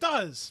 Mike. It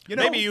does.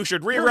 Maybe you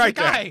should rewrite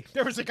that.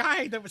 There was a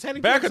guy that was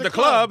heading back towards at the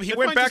club. He that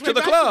went finds back his to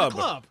way the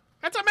club.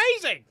 That's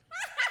amazing.